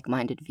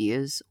like-minded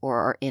views or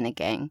are in a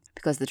gang.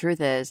 Because the truth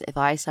is, if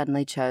I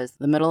suddenly chose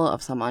the middle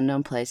of some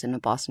unknown place in a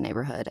Boston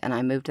neighborhood and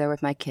I moved there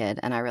with my kid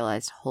and I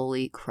realized,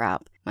 holy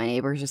crap, my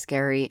neighbors are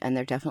scary and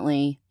they're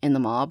definitely in the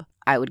mob,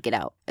 I would get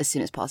out as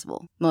soon as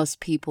possible. Most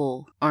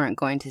people aren't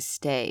going to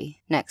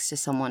stay next to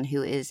someone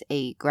who is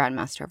a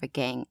grandmaster of a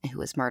gang and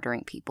who is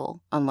murdering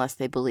people unless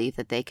they believe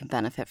that they can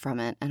benefit from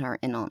it and are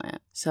in on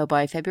it. So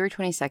by February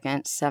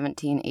 22nd,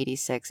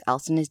 1786,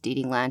 Alston is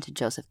deeding land to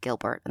Joseph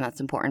Gilbert, and that's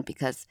important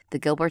because the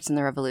Gilberts in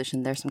the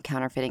Revolution, there's some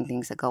counterfeiting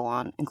things that go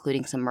on,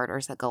 including some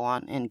murders that go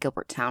on in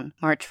Gilbert Town.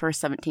 March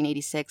 1st,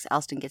 1786,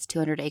 Alston gets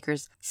 200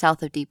 acres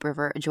south of Deep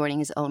River, adjoining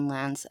his own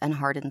lands, and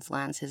hardens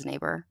lands his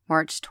neighbor.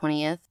 March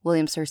 20th,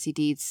 William Searcy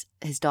deeds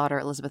his daughter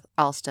Elizabeth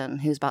Alston,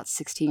 who's about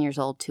 16 years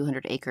old,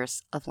 200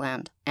 acres of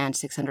land and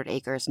 600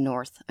 acres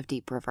north of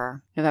Deep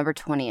River. November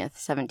 20th,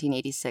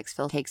 1786,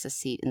 Phil takes a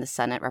seat in the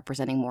Senate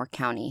representing Moore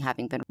County,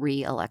 having been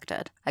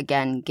re-elected.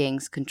 Again,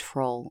 gangs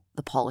control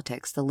the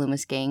politics. The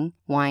Loomis Gang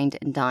wined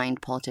and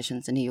dined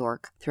politicians in New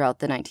York throughout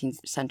the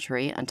 19th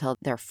century until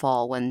their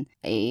fall when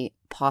a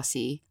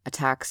posse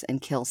attacks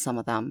and kills some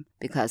of them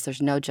because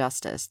there's no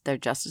justice. Their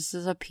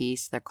justices of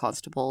peace, their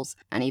constables,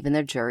 and even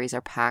their juries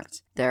are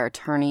packed. Their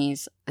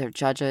attorneys, their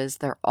judges,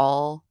 they're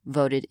all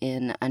voted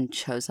in and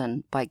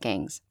chosen by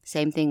gangs.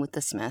 Same thing with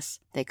the Smiths.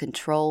 They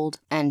controlled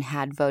and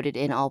had voted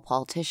in all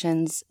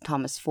politicians.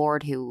 Thomas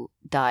Ford, who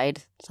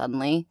died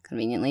suddenly,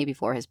 conveniently,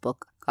 before his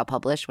book got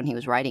published when he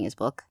was writing his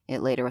book.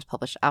 It later was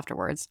published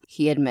afterwards.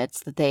 He admits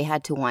that they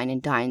had to wine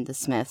and dine the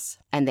Smiths,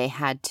 and they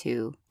had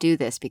to do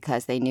this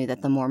because they knew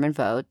that the Mormon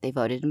vote, they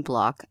voted in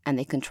bloc, and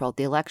they controlled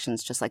the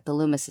elections just like the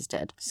Loomises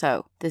did.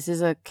 So, this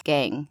is a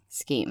gang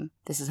scheme.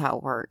 This is how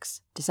it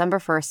works. December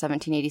 1st,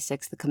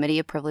 1786, the Committee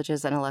of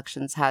Privileges and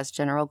Elections has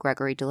General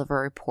Gregory deliver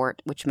a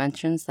report which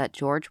mentions that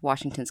George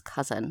Washington's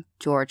cousin,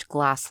 George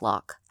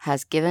Glascock,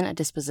 has given a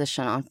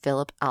disposition on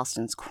Philip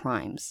Alston's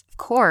crimes. Of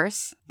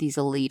course, these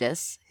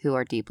elitists, who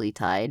are deeply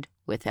tied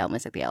with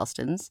families like the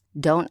Alstons,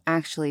 don't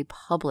actually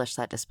publish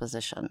that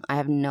disposition. I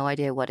have no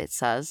idea what it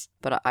says,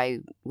 but I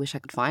wish I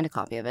could find a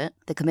copy of it.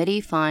 The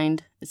committee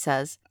find, it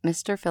says,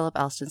 Mr. Philip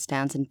Alston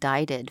stands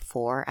indicted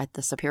for at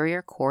the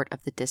Superior Court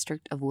of the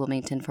District of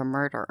Wilmington for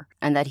murder,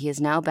 and that he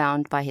is now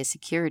bound by his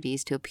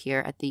securities to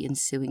appear at the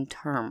ensuing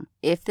term.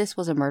 If this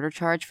was a murder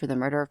charge for the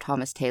murder of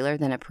Thomas Taylor,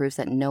 then it proves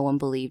that no one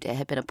believed it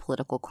had been a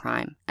political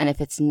crime. And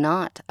if it's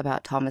not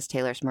about Thomas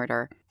Taylor's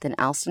murder, then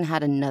Alston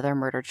had another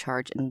murder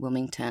charge in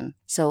Wilmington.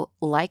 So,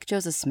 like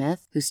Joseph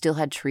Smith, who still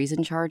had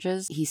treason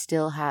charges, he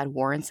still had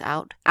warrants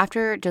out.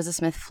 After Joseph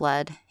Smith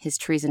fled his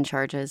treason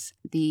charges,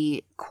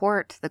 the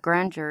court, the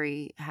grand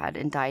jury, had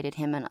indicted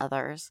him and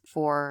others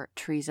for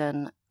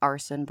treason,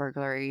 arson,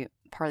 burglary.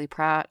 Parley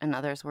Pratt and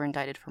others were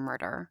indicted for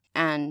murder.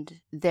 And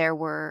there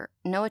were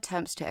no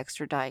attempts to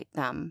extradite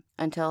them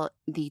until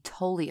the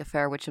Tolley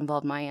affair, which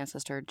involved my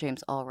ancestor,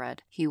 James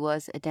Allred. He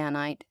was a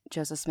Danite.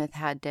 Joseph Smith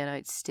had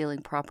Danites stealing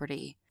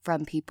property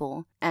from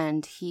people.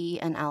 And he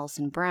and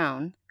Allison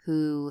Brown,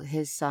 who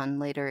his son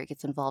later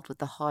gets involved with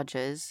the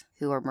Hodges,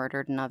 who are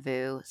murdered in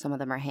Nauvoo. Some of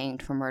them are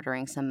hanged for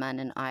murdering some men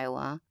in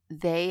Iowa.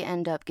 They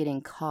end up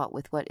getting caught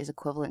with what is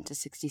equivalent to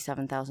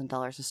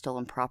 $67,000 of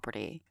stolen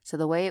property. So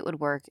the way it would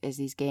work is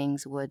these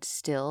gangs would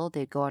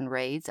they'd go on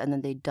raids, and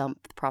then they'd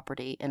dump the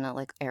property in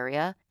a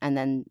area, and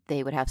then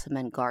they would have some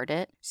men guard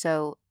it.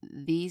 So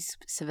these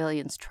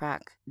civilians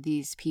track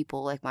these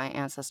people like my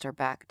ancestor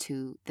back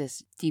to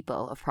this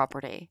depot of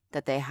property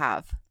that they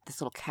have, this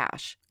little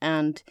cache.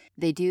 And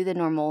they do the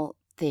normal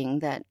thing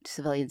that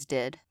civilians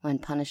did when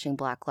punishing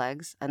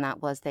blacklegs, and that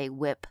was they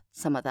whip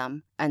some of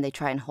them and they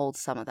try and hold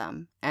some of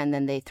them, and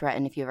then they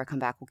threaten, if you ever come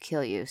back, we'll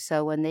kill you.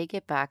 So when they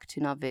get back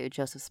to Nauvoo,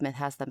 Joseph Smith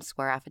has them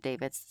swear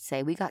affidavits that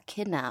say, we got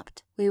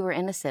kidnapped, we were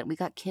innocent, we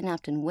got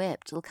kidnapped and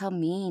whipped, look how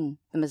mean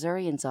the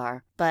Missourians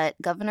are.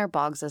 But Governor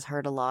Boggs has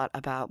heard a lot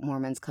about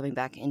Mormons coming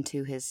back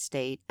into his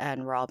state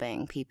and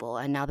robbing people,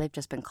 and now they've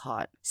just been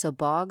caught. So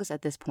Boggs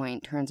at this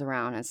point turns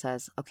around and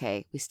says,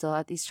 okay, we still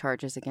have these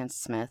charges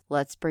against Smith,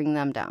 let's bring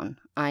them down.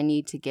 I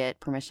need to get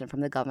permission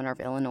from the governor of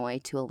Illinois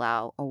to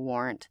allow a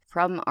warrant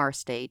from our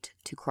state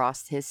to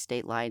cross his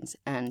state lines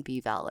and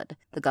be valid.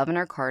 The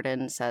governor,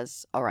 Cardin,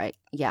 says, all right,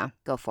 yeah,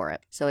 go for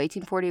it. So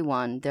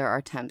 1841, there are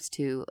attempts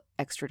to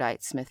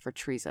extradite Smith for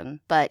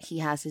treason. But he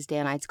has his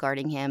Danites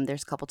guarding him.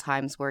 There's a couple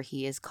times where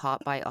he is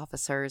caught by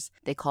officers.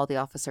 They call the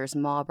officers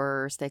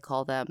mobbers. They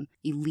call them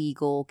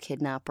illegal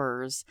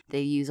kidnappers.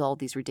 They use all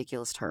these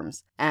ridiculous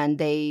terms. And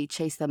they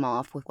chase them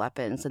off with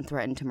weapons and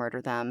threaten to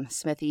murder them.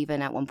 Smith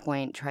even at one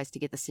point tries to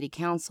get the city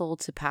council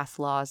to pass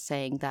laws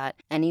saying that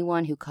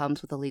anyone who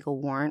comes with a legal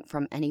warrant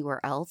from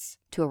anywhere else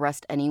to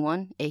arrest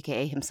anyone,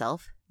 aka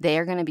himself, they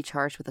are going to be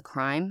charged with a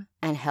crime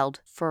and held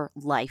for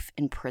life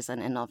in prison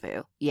in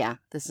Nauvoo. Yeah,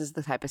 this is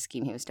the type of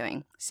scheme he was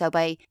doing. So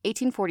by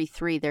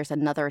 1843, there's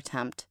another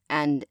attempt,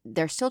 and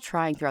they're still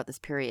trying throughout this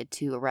period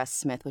to arrest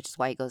Smith, which is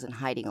why he goes in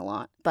hiding a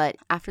lot. But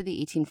after the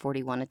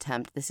 1841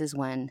 attempt, this is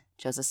when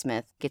Joseph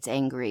Smith gets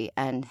angry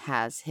and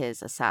has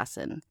his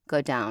assassin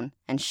go down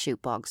and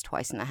shoot Boggs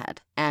twice in the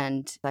head.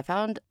 And I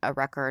found a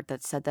record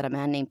that said that a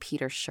man named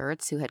Peter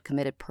Schertz, who had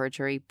committed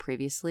perjury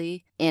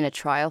previously in a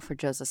trial for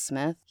Joseph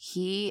Smith,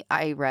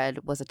 I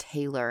read, was a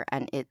tailor,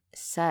 and it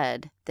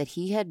said that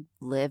he had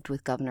lived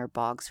with Governor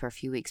Boggs for a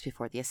few weeks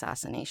before the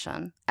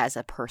assassination as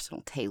a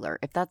personal tailor.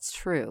 If that's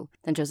true,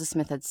 then Joseph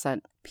Smith had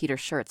sent Peter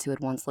Schertz, who had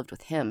once lived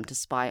with him, to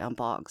spy on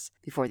Boggs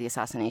before the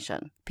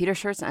assassination. Peter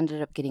Schertz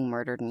ended up getting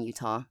murdered in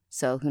Utah,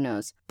 so who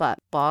knows. But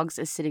Boggs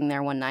is sitting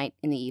there one night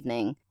in the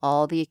evening.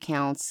 All the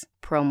accounts,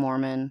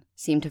 pro-Mormon,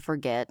 seem to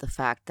forget the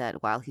fact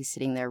that while he's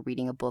sitting there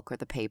reading a book or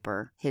the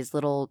paper, his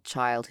little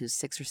child, who's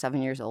 6 or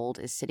 7 years old,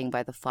 is sitting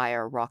by the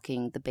fire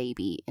rocking the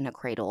baby in a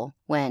cradle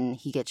when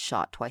he gets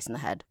shot twice in the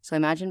head. So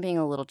imagine being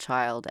a little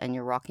child and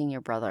you're rocking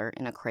your brother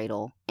in a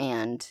cradle,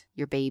 and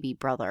your baby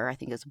brother, I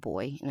think is a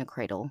boy, in a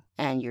cradle,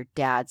 and your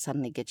dad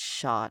suddenly gets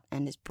shot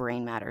and his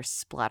brain matter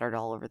splattered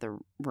all over the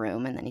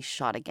room, and then he's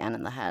shot again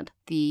in the head.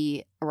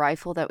 The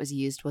rifle that was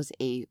used was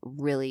a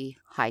really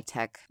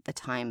high-tech, at the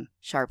time,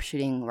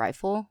 sharpshooting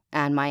rifle,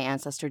 and my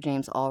ancestor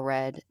James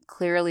Allred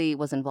clearly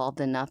was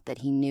involved enough that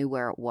he knew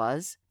where it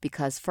was,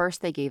 because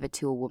first they gave it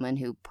to a woman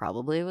who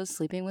probably was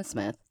sleeping with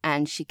Smith,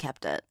 and she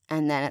kept it.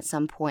 And then at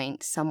some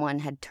point, someone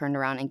had turned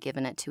around and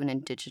given it to an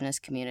indigenous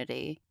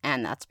community,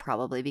 and that's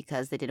probably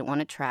because they didn't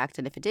want it tracked,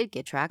 and if it did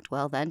get tracked,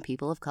 well, then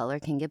people of color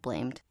can get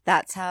blamed.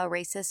 That's how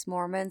racist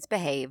Mormons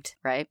behaved,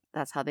 right?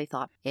 That's how they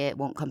thought. It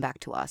won't come back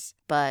to us.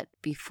 But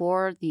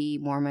before the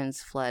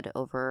Mormons fled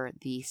over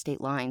the state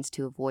lines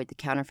to avoid the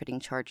counterfeiting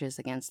charges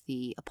against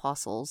the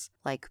apostles,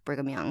 like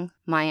Brigham Young,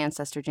 my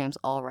ancestor James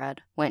Allred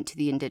went to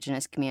the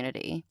indigenous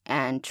community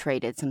and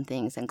traded some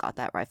things and got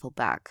that rifle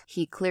back.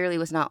 He clearly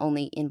was not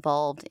only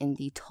involved in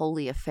the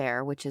Tolley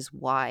affair, which is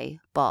why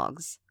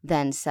Boggs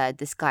then said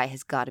this guy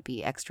has got to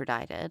be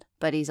extradited,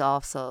 but he's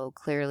also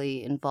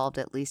clearly involved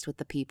at least with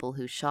the people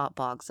who shot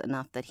Boggs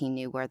enough that he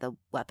knew where the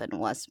weapon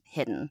was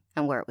hidden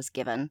and where it was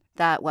given.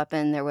 That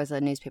weapon, there was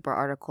a newspaper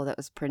article that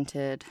was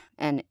printed,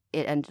 and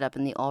it ended up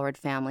in the Allred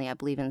family, I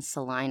believe in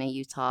Salina,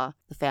 Utah.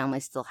 The family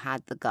still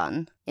had the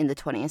gun in the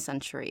 20th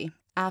century.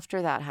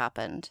 After that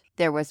happened,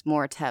 there was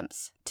more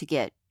attempts to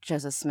get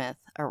Joseph Smith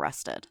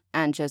arrested,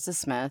 and Joseph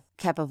Smith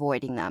kept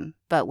avoiding them.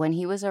 But when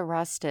he was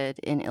arrested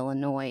in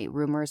Illinois,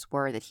 rumors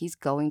were that he's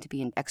going to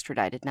be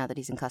extradited now that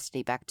he's in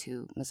custody back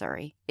to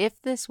Missouri.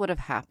 If this would have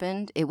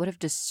happened, it would have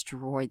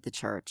destroyed the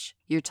church.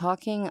 You're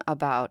talking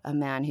about a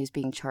man who's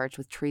being charged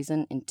with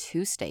treason in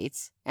 2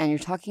 states, and you're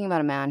talking about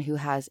a man who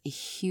has a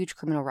huge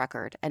criminal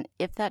record. And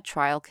if that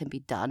trial can be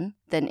done,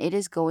 then it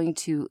is going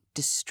to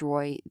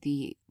destroy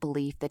the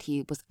belief that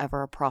he was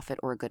ever a prophet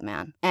or a good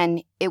man.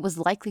 And it was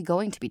likely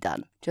going to be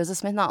done. Joseph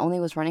Smith not only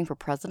was running for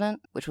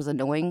president, which was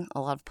annoying a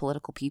lot of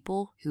political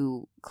people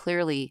who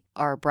clearly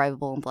are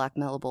bribable and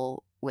blackmailable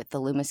with the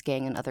Loomis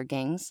gang and other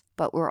gangs,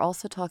 but we're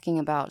also talking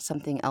about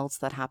something else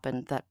that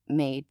happened that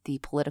made the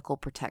political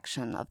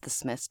protection of the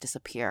Smiths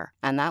disappear.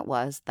 And that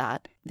was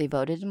that they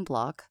voted in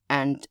bloc,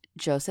 and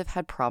Joseph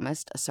had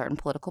promised a certain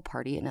political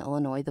party in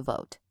Illinois the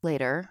vote.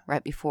 Later,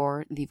 right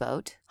before the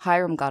vote,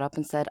 Hiram got up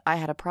and said, I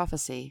had a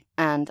prophecy,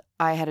 and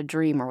I had a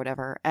dream or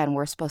whatever, and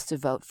we're supposed to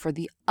vote for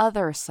the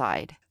other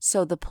side.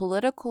 So the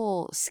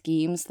political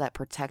schemes that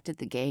protected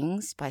the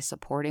gangs by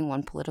supporting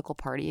one political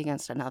party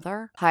against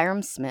another,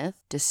 Hiram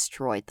Smith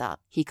destroyed that.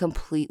 He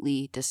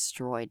completely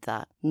destroyed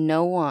that.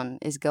 No one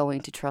is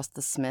going to trust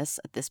the Smiths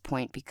at this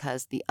point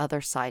because the other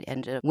side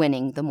ended up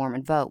winning the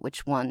Mormon vote,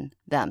 which won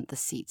them the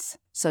seats.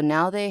 So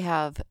now they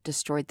have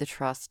destroyed the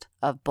trust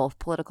of both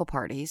political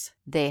parties.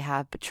 They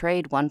have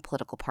betrayed one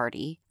political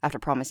party after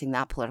promising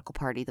that political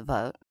party the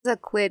vote. It's a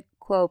quid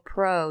quo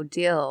pro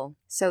deal.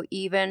 So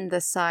even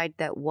the side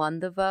that won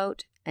the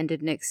vote and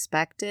didn't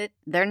expect it,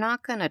 they're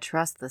not going to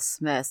trust the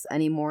Smiths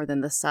any more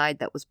than the side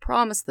that was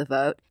promised the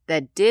vote,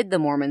 that did the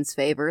Mormons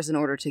favors in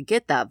order to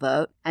get that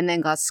vote, and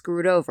then got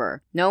screwed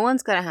over. No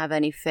one's going to have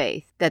any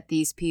faith that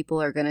these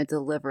people are going to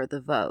deliver the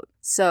vote.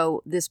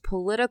 So this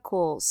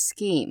political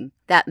scheme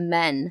that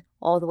men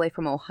all the way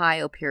from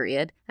Ohio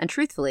period, and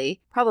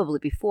truthfully, probably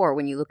before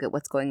when you look at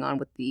what's going on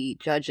with the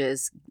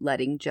judges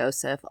letting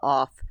Joseph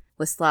off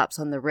with slaps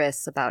on the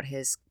wrists about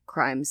his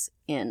crimes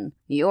in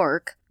New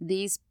York,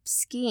 these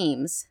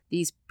schemes,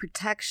 these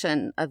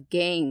protection of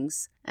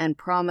gangs and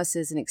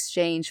promises in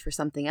exchange for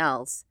something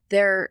else,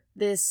 they're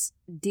this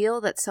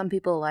deal that some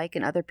people like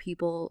and other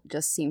people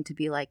just seem to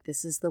be like,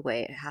 this is the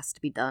way it has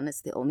to be done.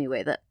 It's the only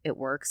way that it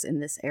works in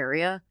this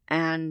area.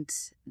 And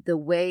the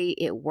way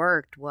it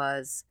worked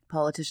was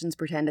politicians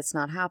pretend it's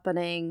not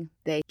happening.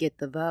 They get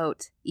the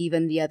vote.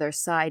 Even the other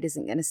side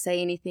isn't going to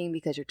say anything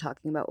because you're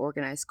talking about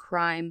organized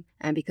crime.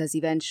 And because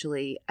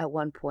eventually, at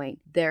one point,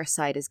 their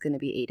side is going to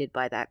be aided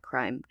by that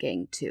crime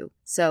gang too.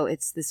 So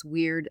it's this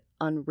weird,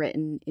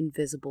 unwritten,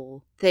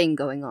 invisible thing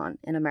going on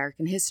in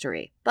American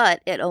history.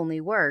 But it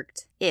only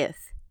worked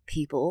if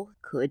people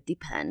could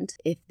depend.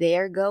 If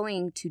they're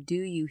going to do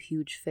you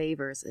huge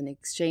favors in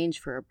exchange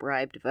for a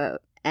bribed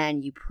vote,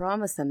 and you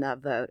promise them that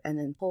vote and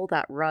then pull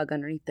that rug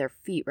underneath their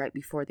feet right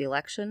before the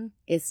election,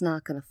 it's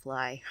not going to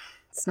fly.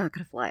 It's not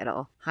going to fly at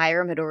all.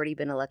 Hiram had already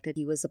been elected.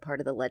 He was a part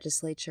of the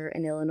legislature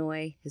in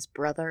Illinois. His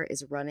brother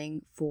is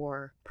running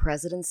for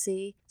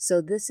presidency.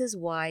 So this is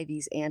why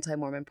these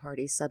anti-Mormon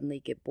parties suddenly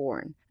get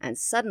born. And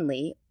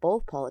suddenly,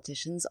 both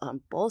politicians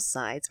on both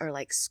sides are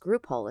like, screw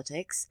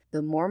politics.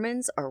 The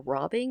Mormons are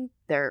robbing.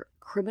 They're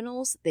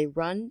criminals. They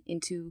run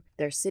into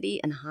their city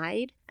and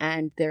hide.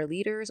 And their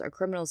leaders are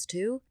criminals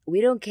too.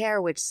 We don't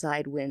care which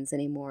side wins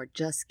anymore.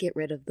 Just get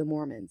rid of the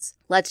Mormons.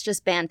 Let's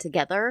just band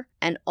together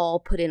and all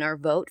put in our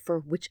vote for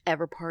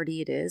whichever party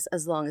it is,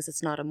 as long as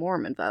it's not a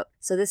Mormon vote.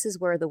 So this is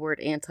where the word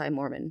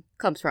anti-Mormon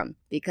comes from,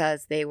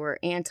 because they were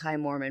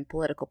anti-Mormon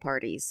political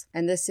parties.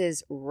 And this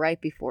is right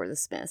before the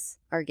Smiths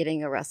are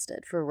getting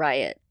arrested for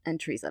riot and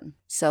treason.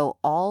 So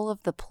all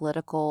of the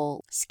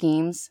political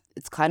schemes,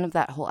 it's kind of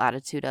that whole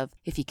attitude of,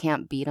 if you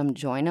can't beat them,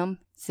 join them.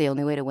 It's the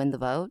only way to win the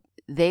vote.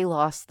 They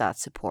lost that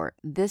support.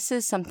 This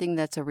is something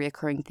that's a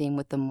reoccurring theme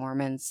with the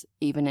Mormons,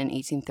 even in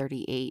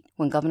 1838,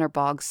 when Governor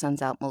Boggs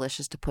sends out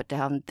militias to put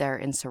down their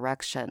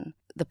insurrection.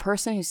 The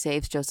person who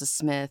saves Joseph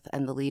Smith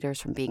and the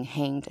leaders from being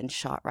hanged and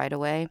shot right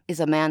away is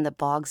a man that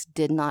Boggs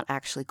did not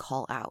actually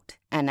call out.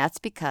 And that's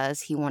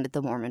because he wanted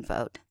the Mormon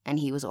vote, and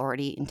he was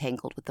already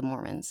entangled with the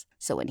Mormons.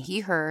 So when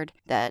he heard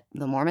that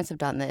the Mormons have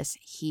done this,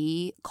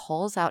 he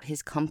calls out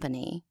his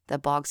company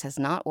that Boggs has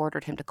not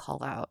ordered him to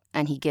call out,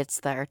 and he gets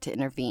there to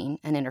intervene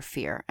and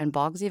interfere. And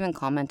Boggs even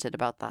commented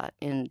about that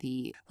in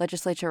the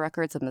legislature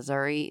records of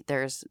Missouri.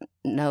 There's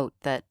note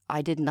that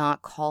I did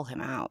not call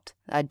him out.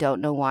 I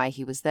don't know why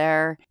he was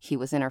there. He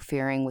was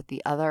interfering with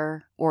the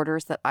other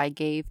orders that I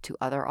gave to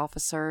other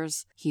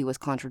officers. He was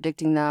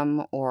contradicting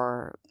them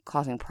or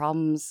causing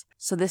problems.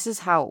 So this is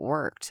how it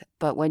worked.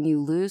 But when you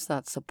lose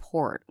that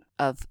support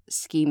of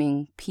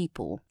scheming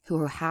people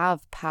who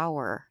have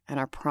power and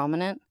are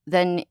prominent,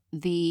 then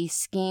the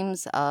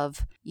schemes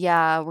of,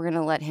 yeah, we're going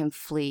to let him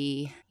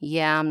flee.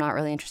 Yeah, I'm not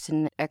really interested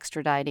in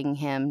extraditing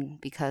him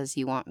because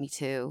you want me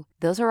to.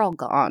 Those are all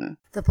gone.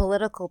 The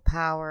political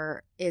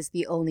power is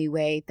the only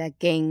way that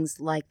gangs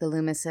like the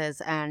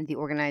Loomises and the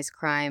organized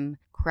crime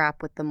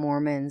crap with the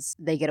Mormons,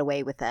 they get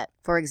away with it.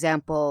 For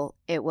example,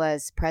 it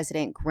was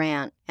President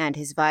Grant and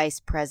his vice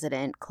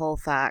president,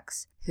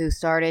 Colfax, who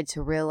started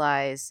to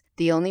realize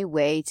the only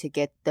way to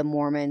get the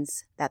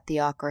Mormons, that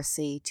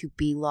theocracy, to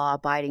be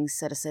law-abiding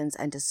citizens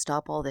and to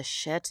stop all this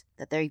shit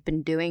that they've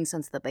been doing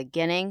since the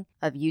beginning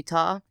of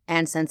Utah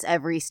and since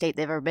every state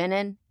they've ever been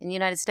in the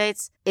United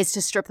States, is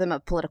to strip them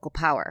of political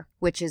power,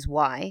 which is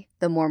why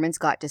the Mormons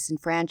got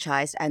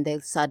disenfranchised and they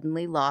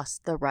suddenly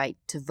lost the right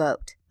to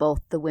vote,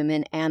 both the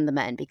women and the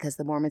men, because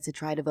the Mormons had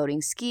tried a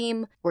voting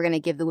scheme. We're going to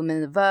give the women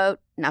the vote,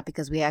 not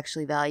because we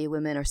actually value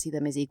women or see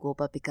them as equal,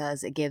 but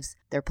because it gives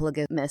their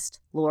polygamist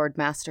lord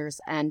masters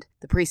and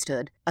the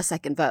priesthood a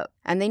second vote.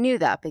 And they knew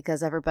that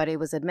because everybody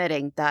was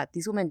admitting that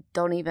these women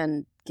don't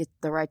even get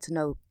the right to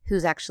know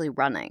who's actually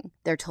running.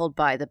 They're told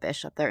by the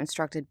bishop. They're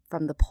instructed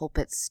from the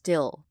pulpit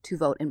still to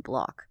vote in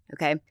bloc.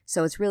 Okay?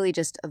 So it's really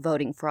just a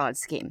voting fraud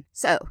scheme.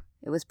 So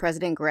it was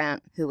President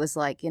Grant who was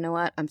like, you know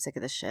what? I'm sick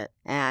of this shit.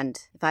 And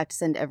if I have to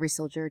send every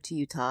soldier to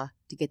Utah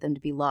to get them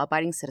to be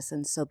law-abiding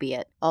citizens, so be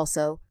it.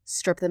 Also,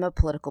 strip them of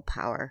political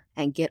power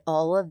and get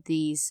all of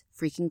these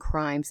freaking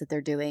crimes that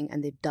they're doing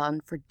and they've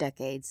done for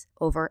decades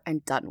over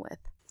and done with.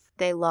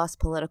 They lost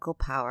political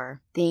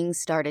power. Things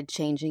started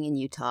changing in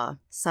Utah.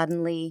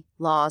 Suddenly,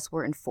 laws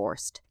were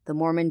enforced. The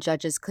Mormon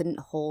judges couldn't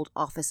hold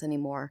office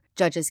anymore.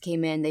 Judges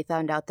came in, they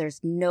found out there's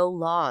no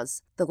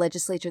laws. The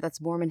legislature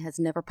that's Mormon has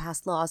never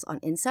passed laws on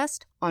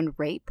incest, on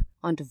rape,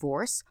 on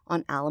divorce,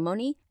 on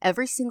alimony.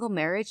 Every single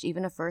marriage,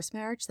 even a first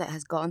marriage that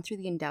has gone through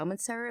the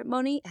endowment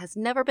ceremony, has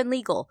never been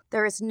legal.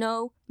 There is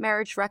no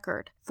marriage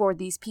record for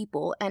these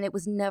people, and it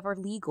was never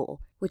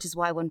legal, which is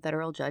why one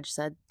federal judge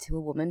said to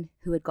a woman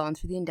who had gone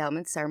through the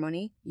endowment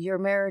ceremony, your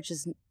marriage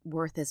is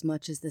worth as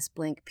much as this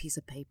blank piece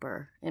of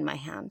paper in my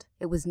hand.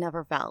 It was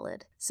never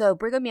valid. So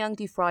Brigham Young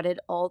defrauded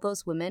all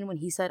those women when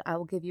he said, I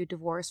will give you a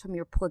divorce from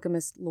your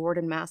polygamous lord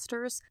and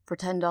masters for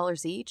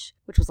 $10 each,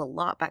 which was a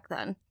lot back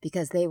then,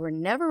 because they were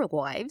never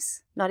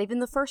wives, not even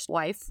the first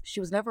wife. She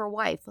was never a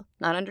wife,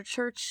 not under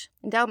church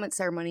endowment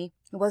ceremony.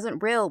 It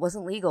wasn't real, it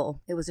wasn't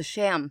legal, it was a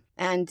sham.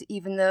 And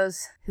even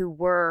those who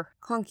were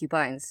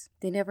concubines,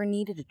 they never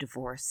needed a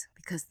divorce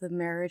because the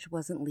marriage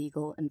wasn't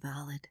legal and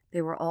valid.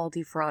 They were all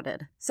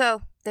defrauded.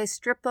 So they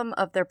stripped them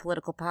of their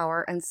political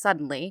power, and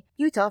suddenly,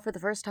 Utah, for the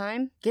first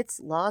time, gets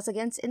laws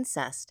against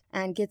incest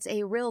and gets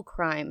a real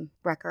crime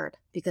record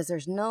because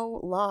there's no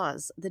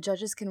laws. The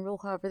judges can rule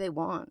however they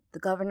want. The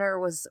governor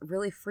was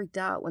really freaked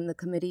out when the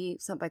committee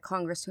sent by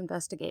Congress to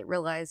investigate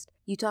realized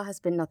Utah has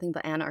been nothing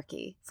but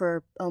anarchy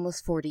for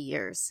almost 40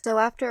 years. So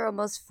after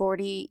almost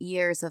 40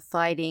 years of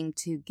fighting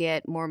to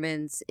get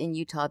Mormons in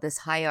Utah, this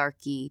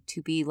hierarchy,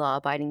 to be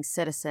law-abiding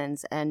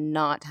citizens and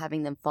not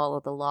having them follow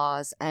the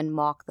laws and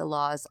mock the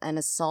laws and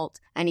assault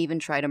and even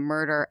try to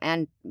murder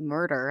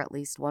at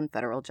least one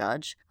federal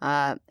judge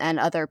and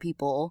other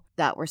people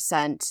that were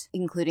sent,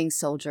 including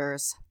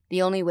soldiers.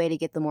 The only way to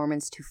get the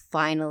Mormons to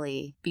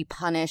finally be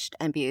punished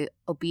and be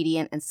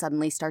obedient and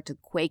suddenly start to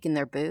quake in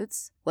their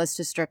boots was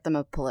to strip them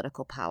of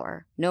political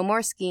power. No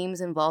more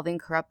schemes involving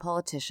corrupt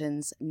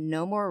politicians,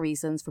 no more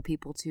reasons for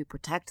people to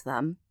protect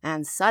them,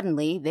 and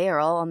suddenly they are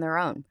all on their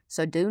own.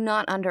 So do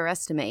not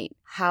underestimate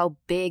how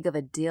big of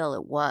a deal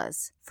it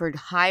was for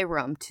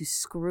Hiram to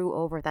screw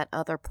over that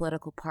other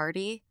political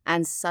party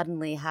and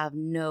suddenly have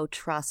no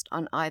trust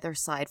on either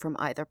side from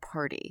either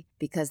party,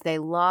 because they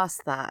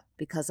lost that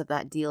because of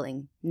that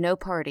dealing. No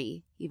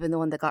party, even the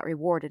one that got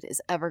rewarded,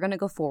 is ever going to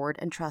go forward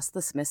and trust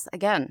the Smiths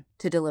again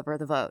to deliver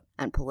the vote.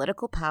 And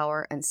political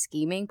power and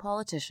scheming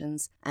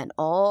politicians and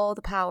all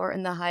the power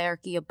in the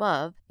hierarchy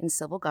above in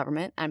civil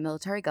government and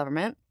military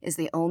government is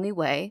the only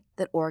way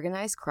that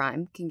organized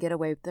crime can get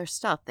away with their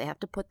stuff. They have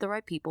to put the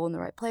right people in the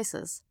right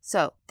places.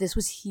 So this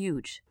was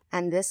huge.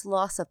 And this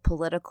loss of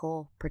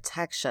political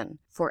protection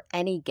for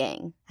any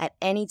gang at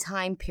any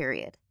time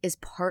period is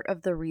part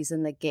of the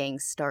reason that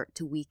gangs start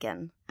to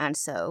weaken. And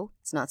so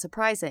it's not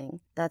surprising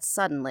that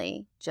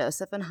suddenly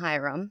Joseph and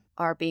Hiram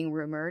are being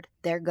rumored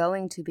they're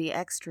going to be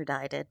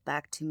extradited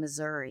back to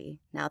Missouri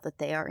now that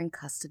they are in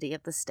custody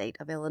of the state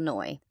of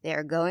Illinois. They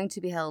are going to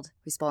be held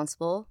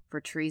responsible for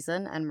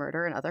treason and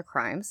murder and other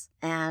crimes.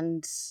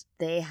 And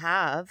they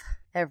have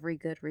every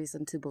good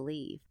reason to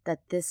believe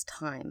that this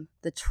time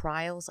the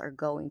trials are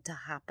going to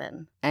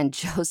happen. And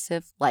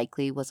Joseph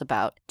likely was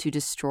about to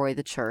destroy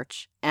the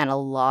church, and a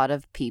lot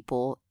of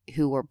people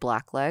who were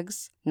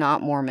Blacklegs,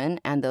 not Mormon,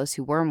 and those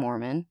who were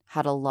Mormon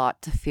had a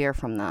lot to fear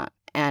from that.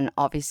 And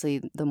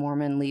obviously the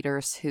Mormon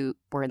leaders who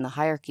were in the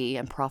hierarchy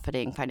and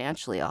profiting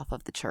financially off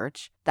of the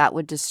church, that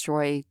would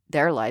destroy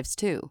their lives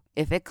too.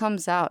 If it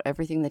comes out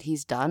everything that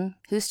he's done,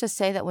 who's to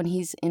say that when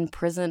he's in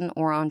prison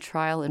or on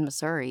trial in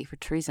Missouri for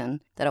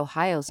treason, that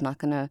Ohio's not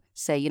going to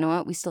say, you know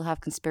what, we still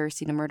have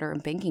conspiracy to murder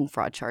and banking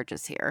fraud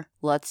charges here.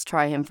 Let's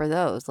try him for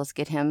those. Let's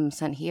get him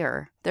sent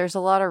here. There's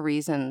a lot of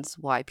reasons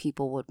why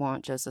people would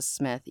want Joseph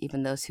Smith,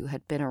 even those who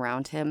had been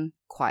around him,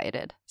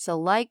 quieted. So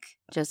like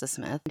Joseph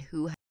Smith,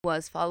 who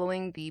was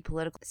following the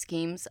political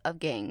schemes of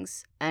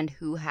gangs and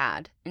who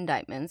had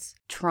indictments,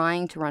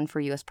 trying to run for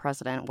U.S.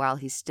 president while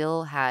he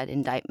still had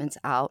indictments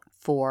out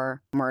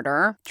for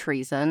murder,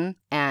 treason,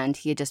 and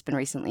he had just been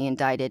recently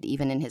indicted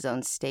even in his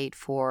own state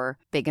for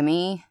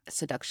bigamy,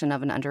 seduction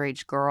of an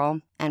underage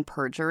girl, and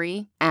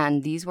perjury.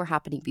 And these were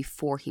happening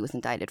before he was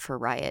indicted for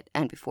riot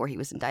and before he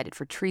was indicted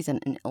for treason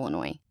in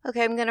Illinois.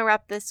 Okay, I'm going to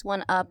wrap this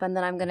one up, and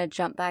then I'm going to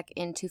jump back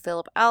into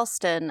Philip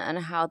Alston and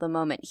how the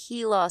moment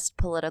he lost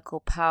political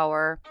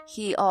power,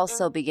 he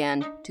also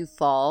began to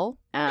fall,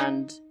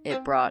 and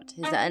it brought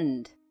his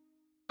end.